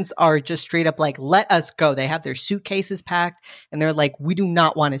dissidents are just straight up like, let us go. They have their suitcases packed, and they're like, we do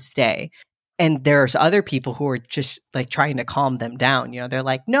not want to stay. And there's other people who are just like trying to calm them down. You know, they're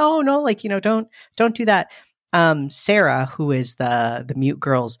like, no, like, you know, don't do that. Sarah, who is the mute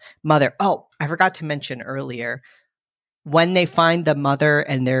girl's mother. Oh, I forgot to mention earlier, when they find the mother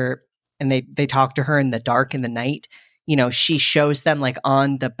and they talk to her in the dark in the night, you know, she shows them like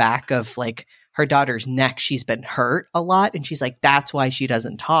on the back of like her daughter's neck, she's been hurt a lot. And she's like, that's why she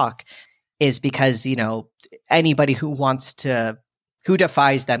doesn't talk, is because, you know, anybody who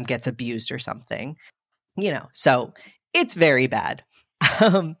defies them gets abused or something, you know, so it's very bad.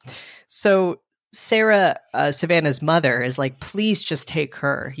 So Sarah, Savannah's mother, is like, please just take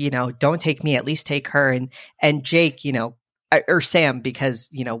her, you know, don't take me, at least take her. And Jake, you know, or Sam, because,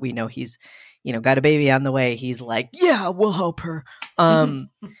 you know, we know he's, you know, got a baby on the way. He's like, yeah, we'll help her.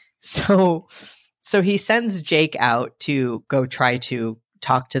 So he sends Jake out to go try to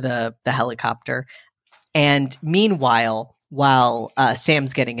talk to the helicopter. And meanwhile, while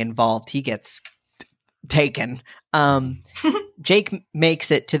Sam's getting involved, he gets taken. Jake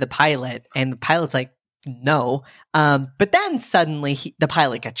makes it to the pilot, and the pilot's like, no. But then suddenly the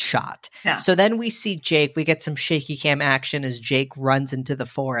pilot gets shot. Yeah. So then we see Jake, we get some shaky cam action as Jake runs into the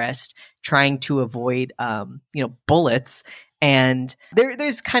forest trying to avoid, you know, bullets. And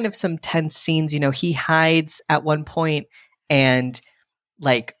there's kind of some tense scenes. You know, he hides at one point and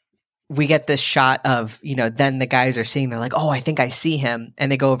like we get this shot of, then the guys are seeing, they're like, oh, I think I see him. And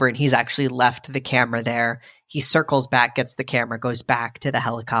they go over and he's actually left the camera there. He circles back, gets the camera, goes back to the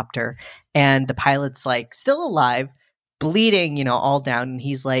helicopter. And the pilot's like still alive, bleeding, all down. And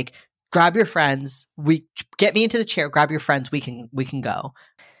he's like, grab your friends. Get me into the chair. Grab your friends. We can go.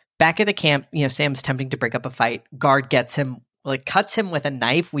 Back at the camp, Sam's attempting to break up a fight. Guard gets him, cuts him with a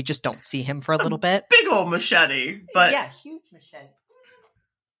knife. We just don't see him for a little bit. Big old machete, but yeah, huge machete.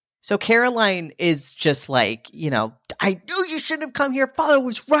 So Caroline is just like, I knew you shouldn't have come here. Father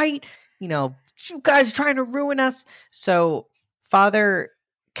was right. You guys are trying to ruin us. So Father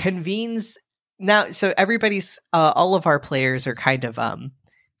convenes now. So everybody's, all of our players are kind of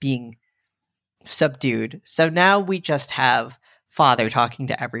being subdued. So now we just have Father talking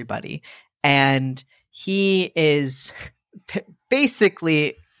to everybody. And he is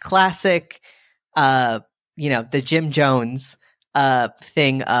basically classic, the Jim Jones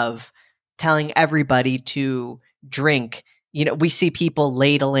thing of telling everybody to drink. We see people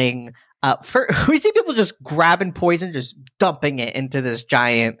ladling we see people just grabbing poison, just dumping it into this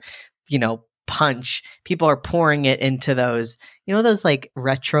giant, punch. People are pouring it into those, those like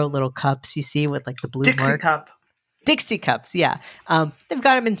retro little cups you see with like the blue Dixie mark? cup. Dixie cups, yeah. They've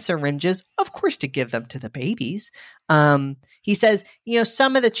got them in syringes, of course, to give them to the babies. He says,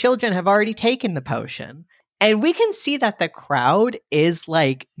 some of the children have already taken the potion. And we can see that the crowd is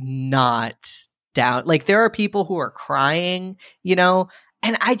like not down. Like there are people who are crying,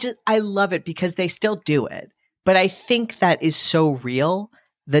 and I love it because they still do it. But I think that is so real,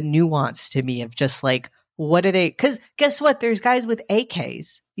 the nuance to me of just like, what are they? Because guess what? There's guys with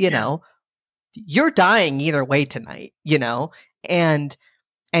AKs, you're dying either way tonight, and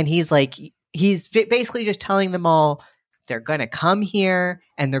he's like, he's basically just telling them all, they're going to come here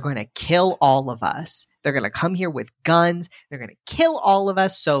and they're going to kill all of us. They're going to come here with guns. They're going to kill all of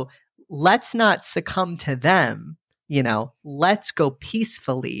us. So let's not succumb to them. Let's go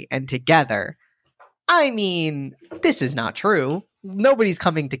peacefully and together. I mean, this is not true. Nobody's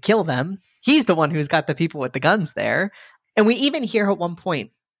coming to kill them. He's the one who's got the people with the guns there. And we even hear at one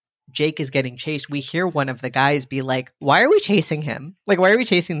point, Jake is getting chased. We hear one of the guys be like, why are we chasing him? Like, why are we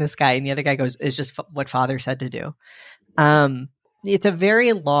chasing this guy? And the other guy goes, it's just what Father said to do. It's a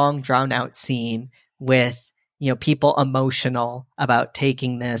very long, drawn out scene with, people emotional about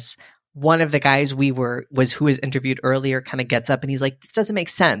taking this. One of the guys who was interviewed earlier kind of gets up and he's like, this doesn't make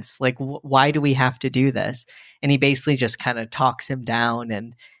sense. Like, why do we have to do this? And he basically just kind of talks him down,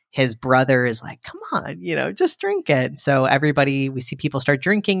 and his brother is like, come on, just drink it. So we see people start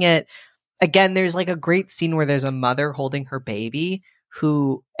drinking it. Again, there's like a great scene where there's a mother holding her baby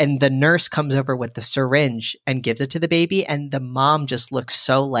and the nurse comes over with the syringe and gives it to the baby. And the mom just looks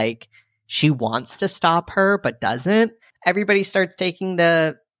so like she wants to stop her, but doesn't. Everybody starts drinking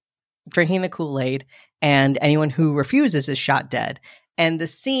the Kool-Aid, and anyone who refuses is shot dead. And the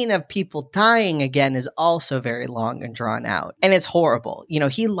scene of people dying again is also very long and drawn out. And it's horrible.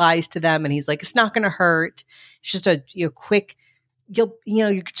 He lies to them and he's like, it's not going to hurt. It's just a quick, you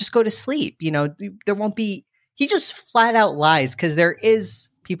could just go to sleep. There won't be, he just flat out lies because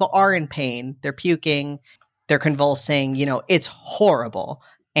people are in pain. They're puking. They're convulsing. It's horrible.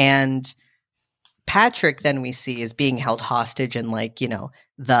 And Patrick, then we see, is being held hostage in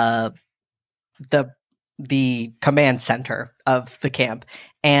the command center of the camp.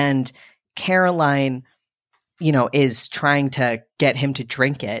 And Caroline, is trying to get him to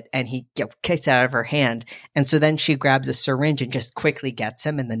drink it, and he kicks it out of her hand. And so then she grabs a syringe and just quickly gets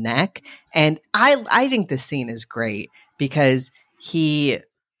him in the neck. And I think this scene is great because she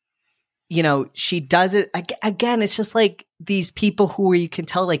does it again. It's just like these people who you can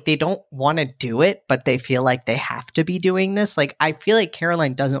tell, like, they don't want to do it, but they feel like they have to be doing this. Like, I feel like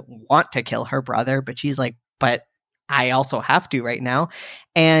Caroline doesn't want to kill her brother, but she's like, but I also have to right now.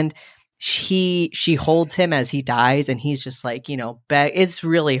 And she holds him as he dies, and he's just like, it's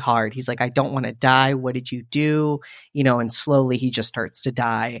really hard. He's like, I don't want to die. What did you do? And slowly he just starts to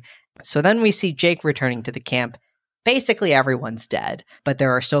die. So then we see Jake returning to the camp. Basically everyone's dead, but there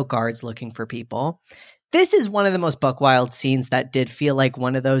are still guards looking for people. This is one of the most buck wild scenes that did feel like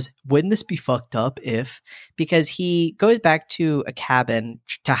one of those, wouldn't this be fucked up if, because he goes back to a cabin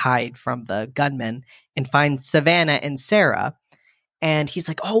to hide from the gunmen and finds Savannah and Sarah. And he's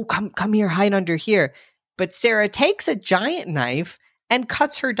like, oh, come here, hide under here. But Sarah takes a giant knife and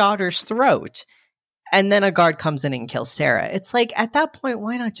cuts her daughter's throat. And then a guard comes in and kills Sarah. It's like, at that point,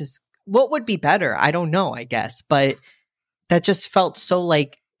 why not just, what would be better? I don't know, I guess. But that just felt so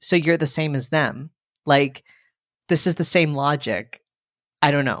like, so you're the same as them. Like, this is the same logic. I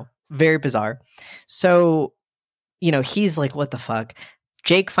don't know. Very bizarre. So, he's like, what the fuck?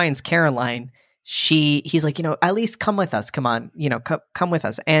 Jake finds Caroline, he's like, at least come with us. Come on, come with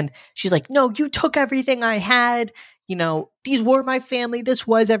us. And she's like, no, you took everything I had. These were my family. This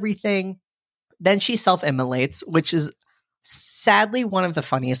was everything. Then she self-immolates, which is sadly one of the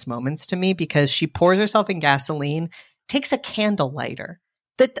funniest moments to me because she pours herself in gasoline, takes a candle lighter.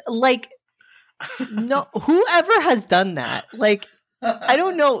 That, like, no, whoever has done that, like, I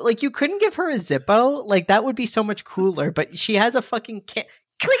don't know, like, you couldn't give her a Zippo, like, that would be so much cooler, but she has a fucking click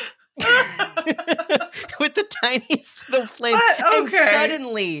with the tiniest little flame, and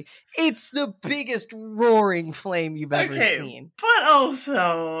suddenly it's the biggest roaring flame you've ever seen. But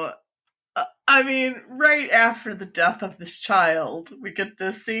also, I mean, right after the death of this child, we get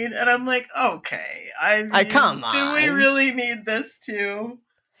this scene, and I'm like, okay, I mean, come on. Do we really need this too?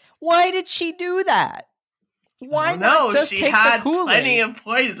 Why did she do that? Why not just she take had the Kool-Aid? Plenty of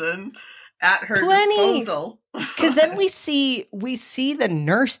poison at her disposal. Because then we see the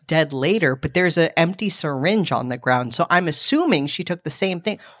nurse dead later, but there's an empty syringe on the ground. So I'm assuming she took the same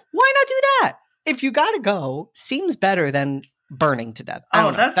thing. Why not do that? If you gotta go, seems better than burning to death.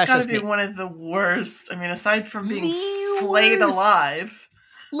 That's gotta be one of the worst. I mean, aside from being flayed alive,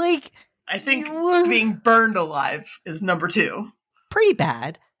 like, I think being burned alive is number 2. Pretty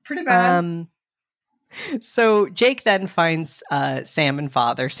bad. So Jake then finds Sam and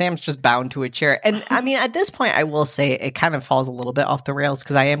Father. Sam's just bound to a chair. And I mean, at this point, I will say it kind of falls a little bit off the rails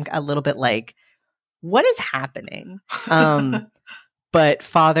because I am a little bit like, what is happening? But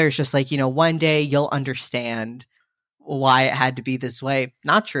Father's just like, one day you'll understand why it had to be this way.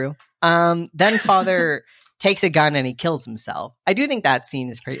 Not true. Then Father takes a gun and he kills himself. I do think that scene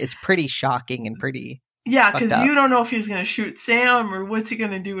is pretty shocking and pretty... Yeah, because you don't know if he's going to shoot Sam or what's he going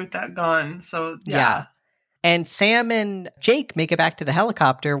to do with that gun. So, yeah. And Sam and Jake make it back to the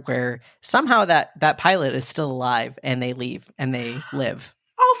helicopter where somehow that pilot is still alive and they leave and they live.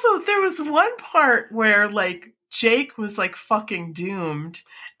 Also, there was one part where, like, Jake was, like, fucking doomed.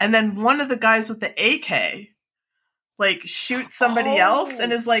 And then one of the guys with the AK, like, shoots somebody else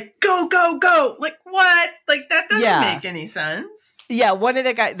and is like, go, go, go. Like, what? Like, that doesn't make any sense. Yeah, one of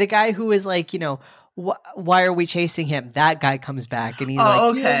the guy who is like, why are we chasing him? That guy comes back and he's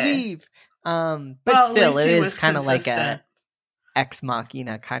leave. But still, it is kind of like a ex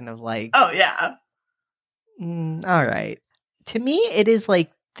machina kind of like. Oh yeah. All right. To me, it is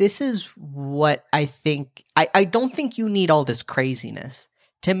like this is what I think. I don't think you need all this craziness.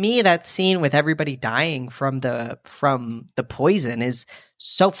 To me, that scene with everybody dying from the poison is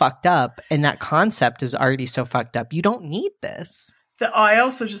so fucked up, and that concept is already so fucked up. You don't need this. I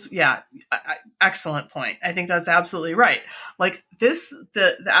also just, excellent point. I think that's absolutely right. Like this,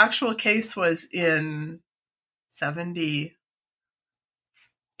 the actual case was in 78.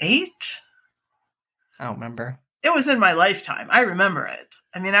 I don't remember. It was in my lifetime. I remember it.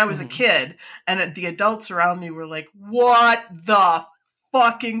 I mean, I was a kid and the adults around me were like, what the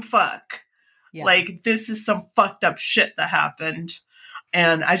fucking fuck? Yeah. Like, this is some fucked up shit that happened.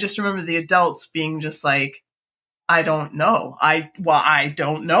 And I just remember the adults being just like, I don't know. I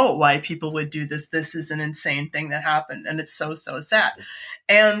don't know why people would do this. This is an insane thing that happened. And it's so, so sad.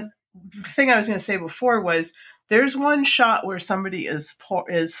 And the thing I was going to say before was there's one shot where somebody is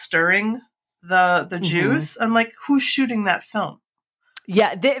stirring the juice. I'm like, who's shooting that film?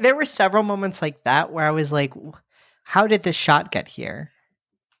 Yeah, there were several moments like that where I was like, how did this shot get here?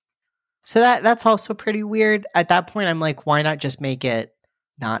 So that's also pretty weird. At that point, I'm like, why not just make it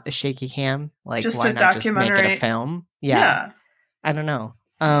not a shaky cam? Like, just why not just make it a film? Yeah. I don't know.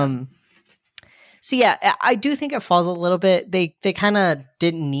 So yeah, I do think it falls a little bit. They kind of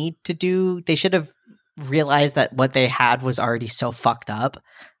didn't need to do. They should have realized that what they had was already so fucked up.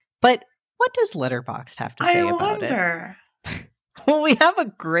 But what does Letterboxd have to say about it? Well, we have a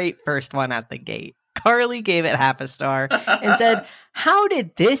great first one at the gate. Carly gave it half a star and said, "How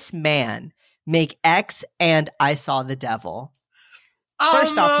did this man make X and I Saw the Devil?"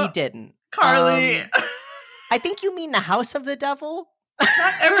 First off, he didn't. Carly. I think you mean The House of the Devil?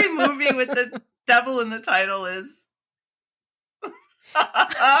 Not every movie with the devil in the title is.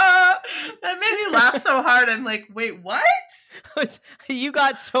 That made me laugh so hard. I'm like, wait, what? You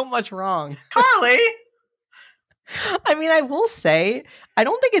got so much wrong. Carly. I mean, I will say, I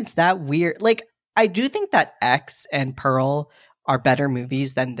don't think it's that weird. Like, I do think that X and Pearl are better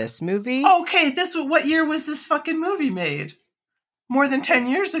movies than this movie. Okay, what year was this fucking movie made? More than 10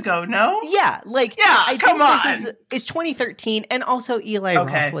 years ago, no? Yeah, like, I come on. It's 2013, and also Eli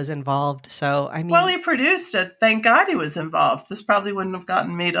Roth was involved, so, I mean... Well, he produced it. Thank God he was involved. This probably wouldn't have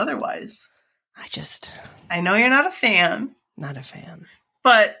gotten made otherwise. I know you're not a fan. Not a fan.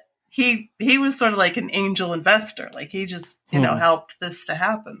 But he was sort of like an angel investor. Like he just, helped this to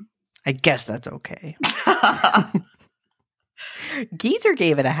happen. I guess that's okay. Geezer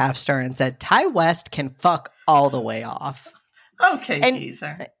gave it a half star and said, Ty West can fuck all the way off. Okay, and,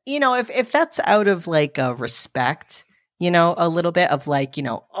 Geezer. If that's out of like a respect, a little bit of like,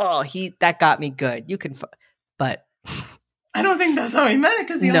 that got me good. You can, but I don't think that's how he meant it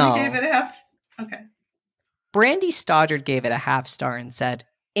because he only gave it a half. Okay. Brandy Stoddard gave it a half star and said,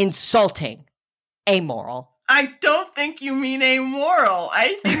 insulting, amoral. I don't think you mean amoral.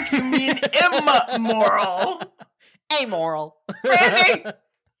 I think you mean immoral. Amoral. Brandy!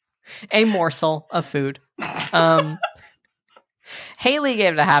 A morsel of food. Haley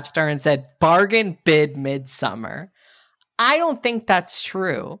gave it a half star and said, bargain bid midsummer. I don't think that's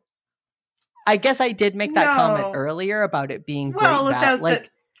true. I guess I did make that comment earlier about it being great.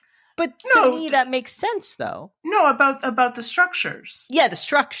 But to me, that makes sense, though. No, about the structures. Yeah, the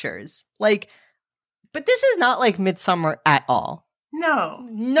structures. But this is not like Midsummer at all. No.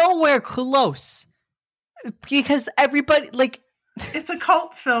 Nowhere close. Because everybody, it's a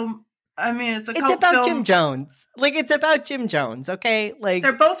cult film. I mean, it's about film. Jim Jones. It's about Jim Jones, okay?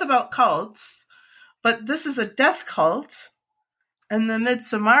 They're both about cults, but this is a death cult, and the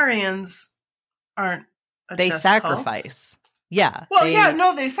Midsommarians aren't a They death sacrifice. Cult. Yeah.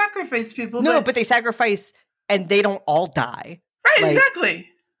 Well, they sacrifice people. No, but they sacrifice, and they don't all die. Right, exactly.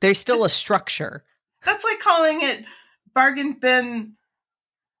 There's still a structure. That's like calling it Bargain Bin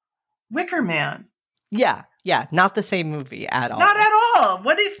Wicker Man. Yeah, not the same movie at all. Not at all.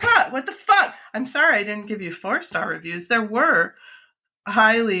 What the fuck? I'm sorry I didn't give you 4-star reviews. There were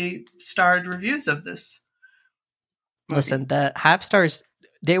highly starred reviews of this movie. Listen, the half stars,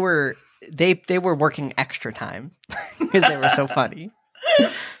 they were working extra time because they were so funny.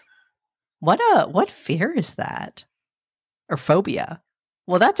 What fear is that? Or phobia?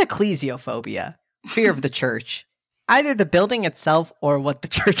 Well, that's ecclesiophobia. Fear of the church. Either the building itself or what the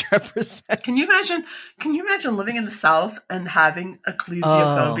church represents. Can you imagine living in the South and having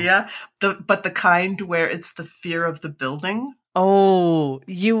ecclesiophobia, but the kind where it's the fear of the building? Oh,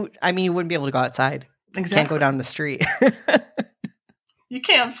 you wouldn't be able to go outside. Exactly. Can't go down the street. You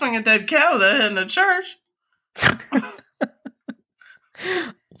can't swing a dead cow in a church.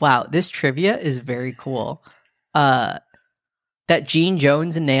 Wow, this trivia is very cool. That Gene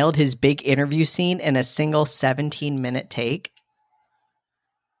Jones nailed his big interview scene in a single 17-minute take.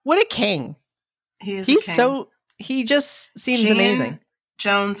 What a king. He's a king. He just seems Gene amazing.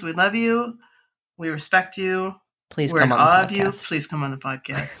 Jones, we love you. We respect you. Please We're come on the podcast. You. Please come on the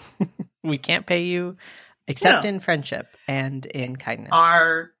podcast. We can't pay you except in friendship and in kindness.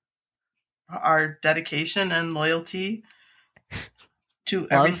 Our dedication and loyalty to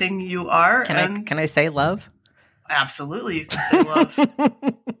love? Everything you are. Can I say love? Absolutely, you can say love.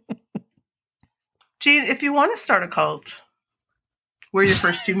 Gene, if you want to start a cult, we're your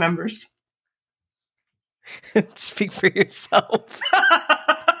first 2 members. Speak for yourself.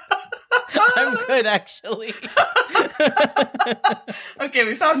 I'm good, actually. Okay,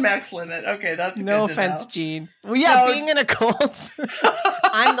 we found Max Limit. Okay, that's no good offense, to know. Gene. Well, yeah, being in a cult,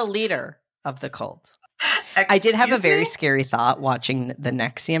 I'm the leader of the cult. I did have a very scary thought watching the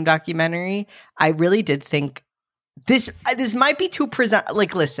NXIVM documentary. I really did think this might be too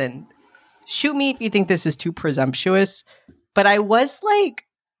listen, shoot me if you think this is too presumptuous, but I was like,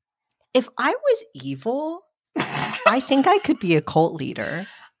 if I was evil, I think I could be a cult leader.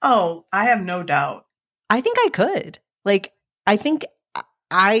 Oh, I have no doubt. I think I could. I think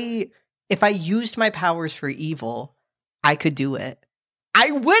if I used my powers for evil, I could do it.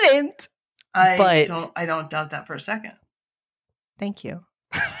 I wouldn't. I don't doubt that for a second. Thank you.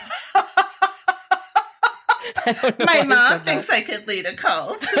 My mom thinks I could lead a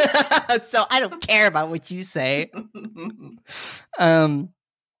cult. So I don't care about what you say.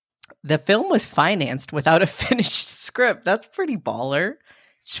 The film was financed without a finished script. That's pretty baller.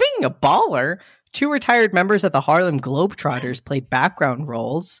 Speaking of baller, 2 retired members of the Harlem Globetrotters played background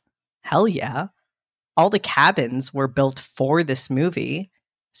roles. Hell yeah. All the cabins were built for this movie.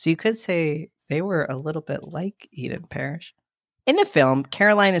 So you could say they were a little bit like Eden Parish. In the film,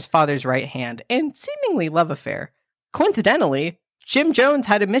 Caroline is father's right hand and seemingly love affair. Coincidentally, Jim Jones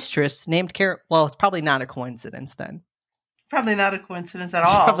had a mistress named Well, it's probably not a coincidence then. Probably not a coincidence at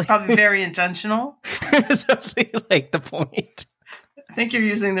all. Probably very intentional. It's probably the point. I think you're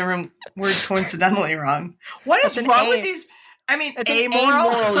using the word coincidentally wrong. What is wrong with these? I mean, it's an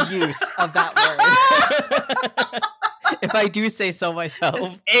amoral use of that word. If I do say so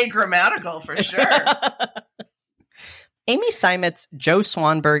myself. It's agrammatical for sure. Amy Seimetz, Joe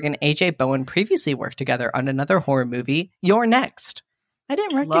Swanberg, and AJ Bowen previously worked together on another horror movie, You're Next. I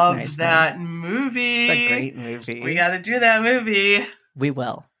didn't recognize Love that movie. It's a great movie. We got to do that movie. We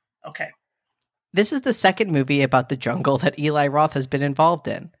will. Okay. This is the second movie about the jungle that Eli Roth has been involved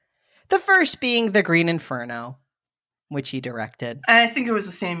in. The first being The Green Inferno, which he directed. I think it was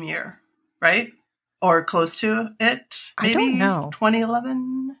the same year, right? Or close to it. Maybe I don't know.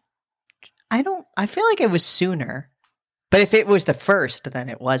 2011? I feel like it was sooner. But if it was the first, then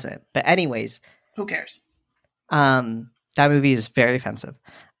it wasn't. But anyways. Who cares? That movie is very offensive.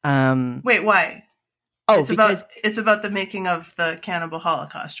 Wait, why? Oh, because it's about the making of the Cannibal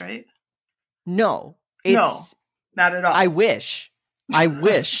Holocaust, right? No, not at all. I wish.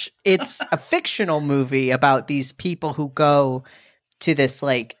 It's a fictional movie about these people who go to this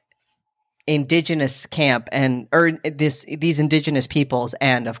like indigenous camp or these indigenous peoples,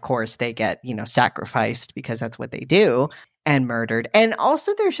 and of course they get, sacrificed because that's what they do, and murdered. And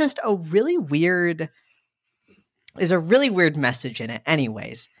also there's just a really weird message in it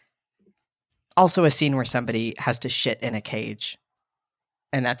anyways. Also a scene where somebody has to shit in a cage.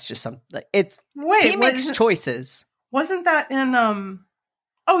 And that's just something. He makes choices. Wasn't that in?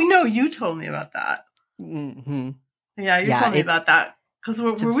 Oh no, you told me about that. Mm-hmm. Yeah, you told me about that. Because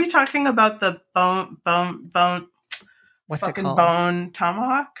were we talking about the bone? What's it called? Bone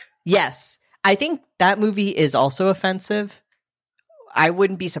tomahawk. Yes, I think that movie is also offensive. I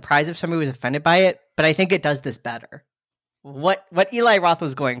wouldn't be surprised if somebody was offended by it, but I think it does this better. What Eli Roth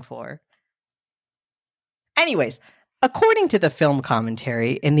was going for. Anyways. According to the film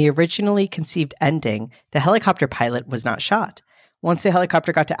commentary, in the originally conceived ending, the helicopter pilot was not shot. Once the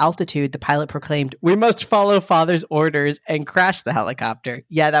helicopter got to altitude, the pilot proclaimed, "We must follow Father's orders," and crashed the helicopter.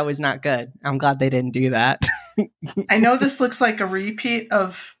 Yeah, that was not good. I'm glad they didn't do that. I know this looks like a repeat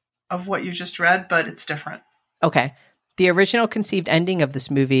of what you just read, but it's different. Okay. The original conceived ending of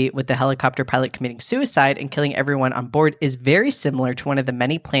this movie, with the helicopter pilot committing suicide and killing everyone on board, is very similar to one of the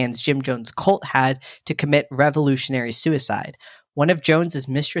many plans Jim Jones' cult had to commit revolutionary suicide. One of Jones's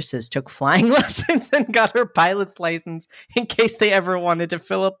mistresses took flying lessons and got her pilot's license in case they ever wanted to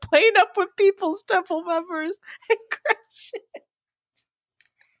fill a plane up with People's Temple members and crash it.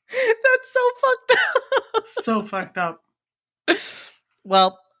 That's so fucked up. So fucked up.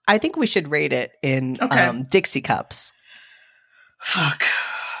 Well, I think we should rate it in Dixie cups. Fuck.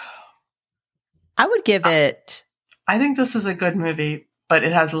 I would give it... I think this is a good movie, but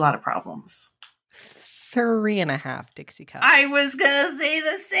it has a lot of problems. 3.5 Dixie cups. I was gonna say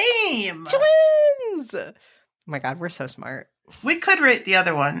the same. Twins! Oh my god, we're so smart. We could rate the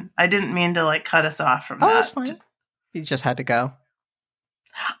other one. I didn't mean to cut us off from that. Oh, that's fine. You just had to go.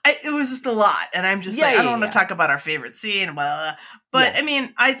 It was just a lot, and I'm just I don't want to talk about our favorite scene, blah, blah, blah. But I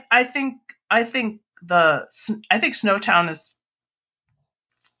mean, I think Snowtown is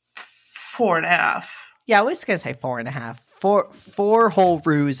 4.5. Yeah, I was gonna say 4.5. Four whole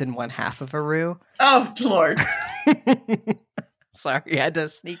roos and 1/2 of a roo. Oh Lord! Sorry, I had to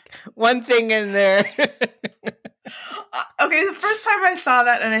sneak one thing in there. Okay, the first time I saw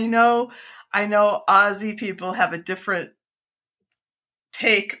that, and I know Aussie people have a different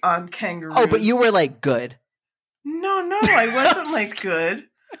take on kangaroos. Oh, but you were good. No, I wasn't good.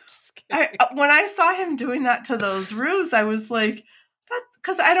 When I saw him doing that to those roos, I was like, that,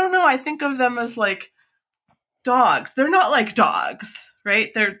 because I don't know. I think of them as dogs. They're not like dogs,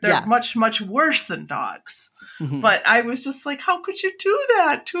 right? They're much, much worse than dogs. Mm-hmm. But I was just like, how could you do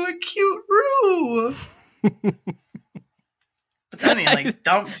that to a cute roo? But then he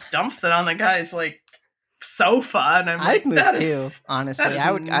dumps it on the guy's sofa, and I'd move too. Honestly,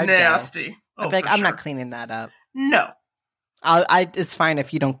 I'd nasty. Go. I'd be I'm not cleaning that up. No, it's fine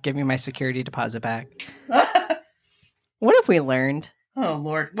if you don't give me my security deposit back. What have we learned? Oh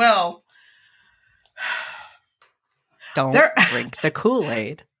Lord. Well, don't drink the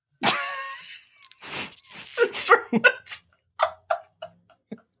Kool-Aid. That's right.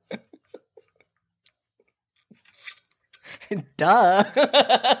 Duh.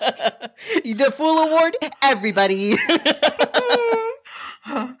 The Fool Award, everybody.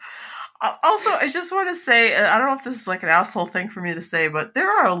 Also, I just want to say, I don't know if this is an asshole thing for me to say, but there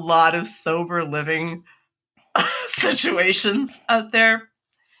are a lot of sober living situations out there.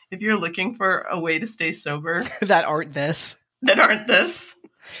 If you're looking for a way to stay sober. That aren't this.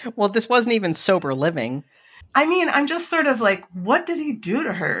 Well, this wasn't even sober living. I mean, I'm just sort of what did he do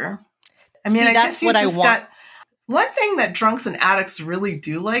to her? I mean, I that's guess what I want. One thing that drunks and addicts really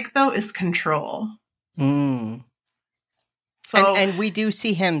do though, is control. Mm. So, and we do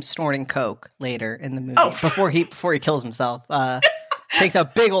see him snorting coke later in the movie before he kills himself. Takes a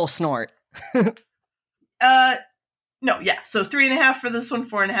big old snort. No, yeah. So 3.5 for this one,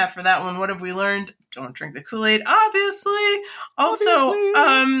 4.5 for that one. What have we learned? Don't drink the Kool-Aid, obviously. Also,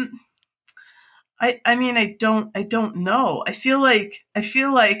 Obviously. I mean, I don't know. I feel like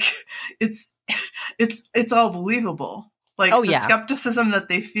it's all believable. Like Oh, the yeah. skepticism that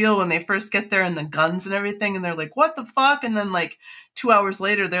they feel when they first get there and the guns and everything, and they're like, what the fuck? And then like 2 hours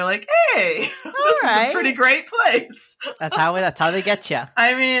later, they're like, hey, this is a pretty great place. That's how they get you.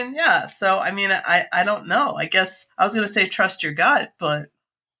 I mean, yeah. So, I mean, I don't know. I guess I was going to say trust your gut, but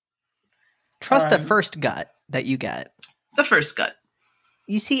Trust the first gut that you get. the first gut.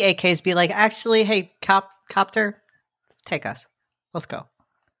 You see AKs be like, actually, hey, copter, take us. Let's go.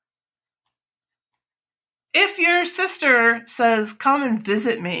 If your sister says, come and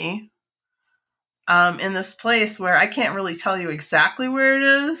visit me in this place where I can't really tell you exactly where it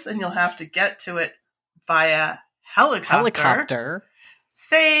is, and you'll have to get to it via helicopter.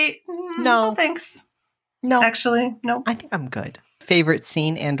 Say, no, thanks. No. Actually, no. I think I'm good. Favorite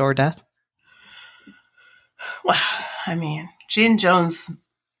scene and or death? Well, I mean, Gene Jones'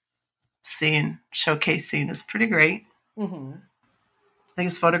 showcase scene is pretty great. Mm-hmm. I think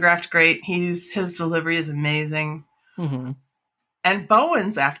it's photographed great. His delivery is amazing. Mm-hmm. And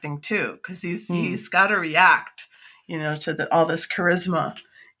Bowen's acting too, because he's got to react, to all this charisma.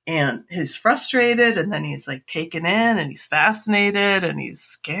 And he's frustrated, and then he's like taken in, and he's fascinated, and he's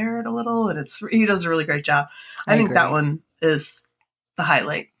scared a little, and he does a really great job. I think that one is the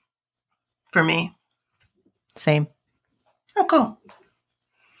highlight for me. Same. Oh, cool.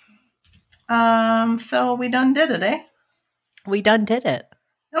 So we done did it, eh? We done did it.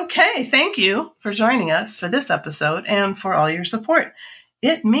 Okay, thank you for joining us for this episode and for all your support.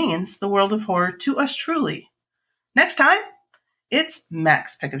 It means the world of horror to us truly. Next time, it's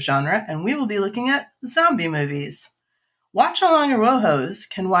Mac's pick of genre, and we will be looking at zombie movies. Watch Along Arojos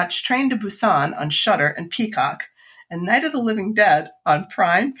can watch Train to Busan on Shudder and Peacock, and Night of the Living Dead on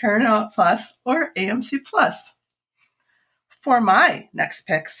Prime, Paramount Plus, or AMC Plus. For my next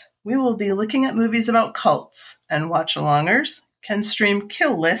picks, we will be looking at movies about cults, and watch-alongers can stream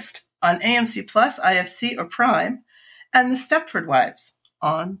Kill List on AMC Plus, IFC, or Prime, and The Stepford Wives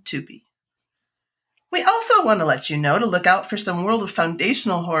on Tubi. We also want to let you know to look out for some World of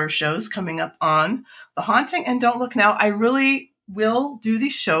Foundational horror shows coming up on The Haunting and Don't Look Now. I really will do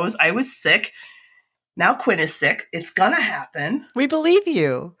these shows. I was sick. Now Quinn is sick. It's gonna happen. We believe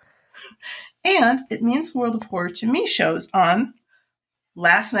you. And it means the World of Horror to Me shows on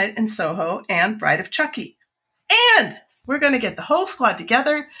Last Night in Soho and Bride of Chucky. And we're going to get the whole squad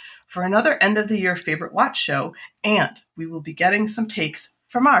together for another end of the year favorite watch show. And we will be getting some takes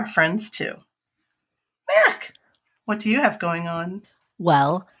from our friends too. Mac, what do you have going on?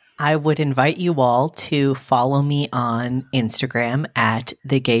 Well, I would invite you all to follow me on Instagram at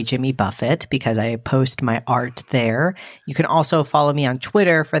The Gay Jimmy Buffett because I post my art there. You can also follow me on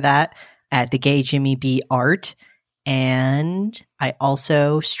Twitter for that at The Gay Jimmy B Art. And I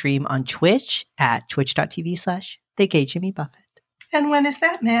also stream on Twitch at twitch.tv/The Gay Jimmy Buffett. And when is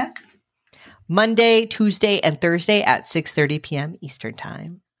that, Mac? Monday, Tuesday, and Thursday at 6:30 p.m. Eastern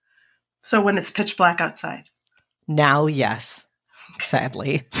Time. So when it's pitch black outside? Now, yes.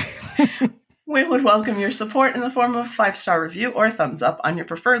 Sadly. We would welcome your support in the form of a 5-star review or thumbs up on your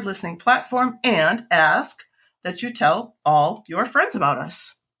preferred listening platform and ask that you tell all your friends about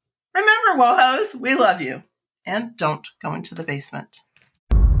us. Remember, Wohos, we love you. And don't go into the basement.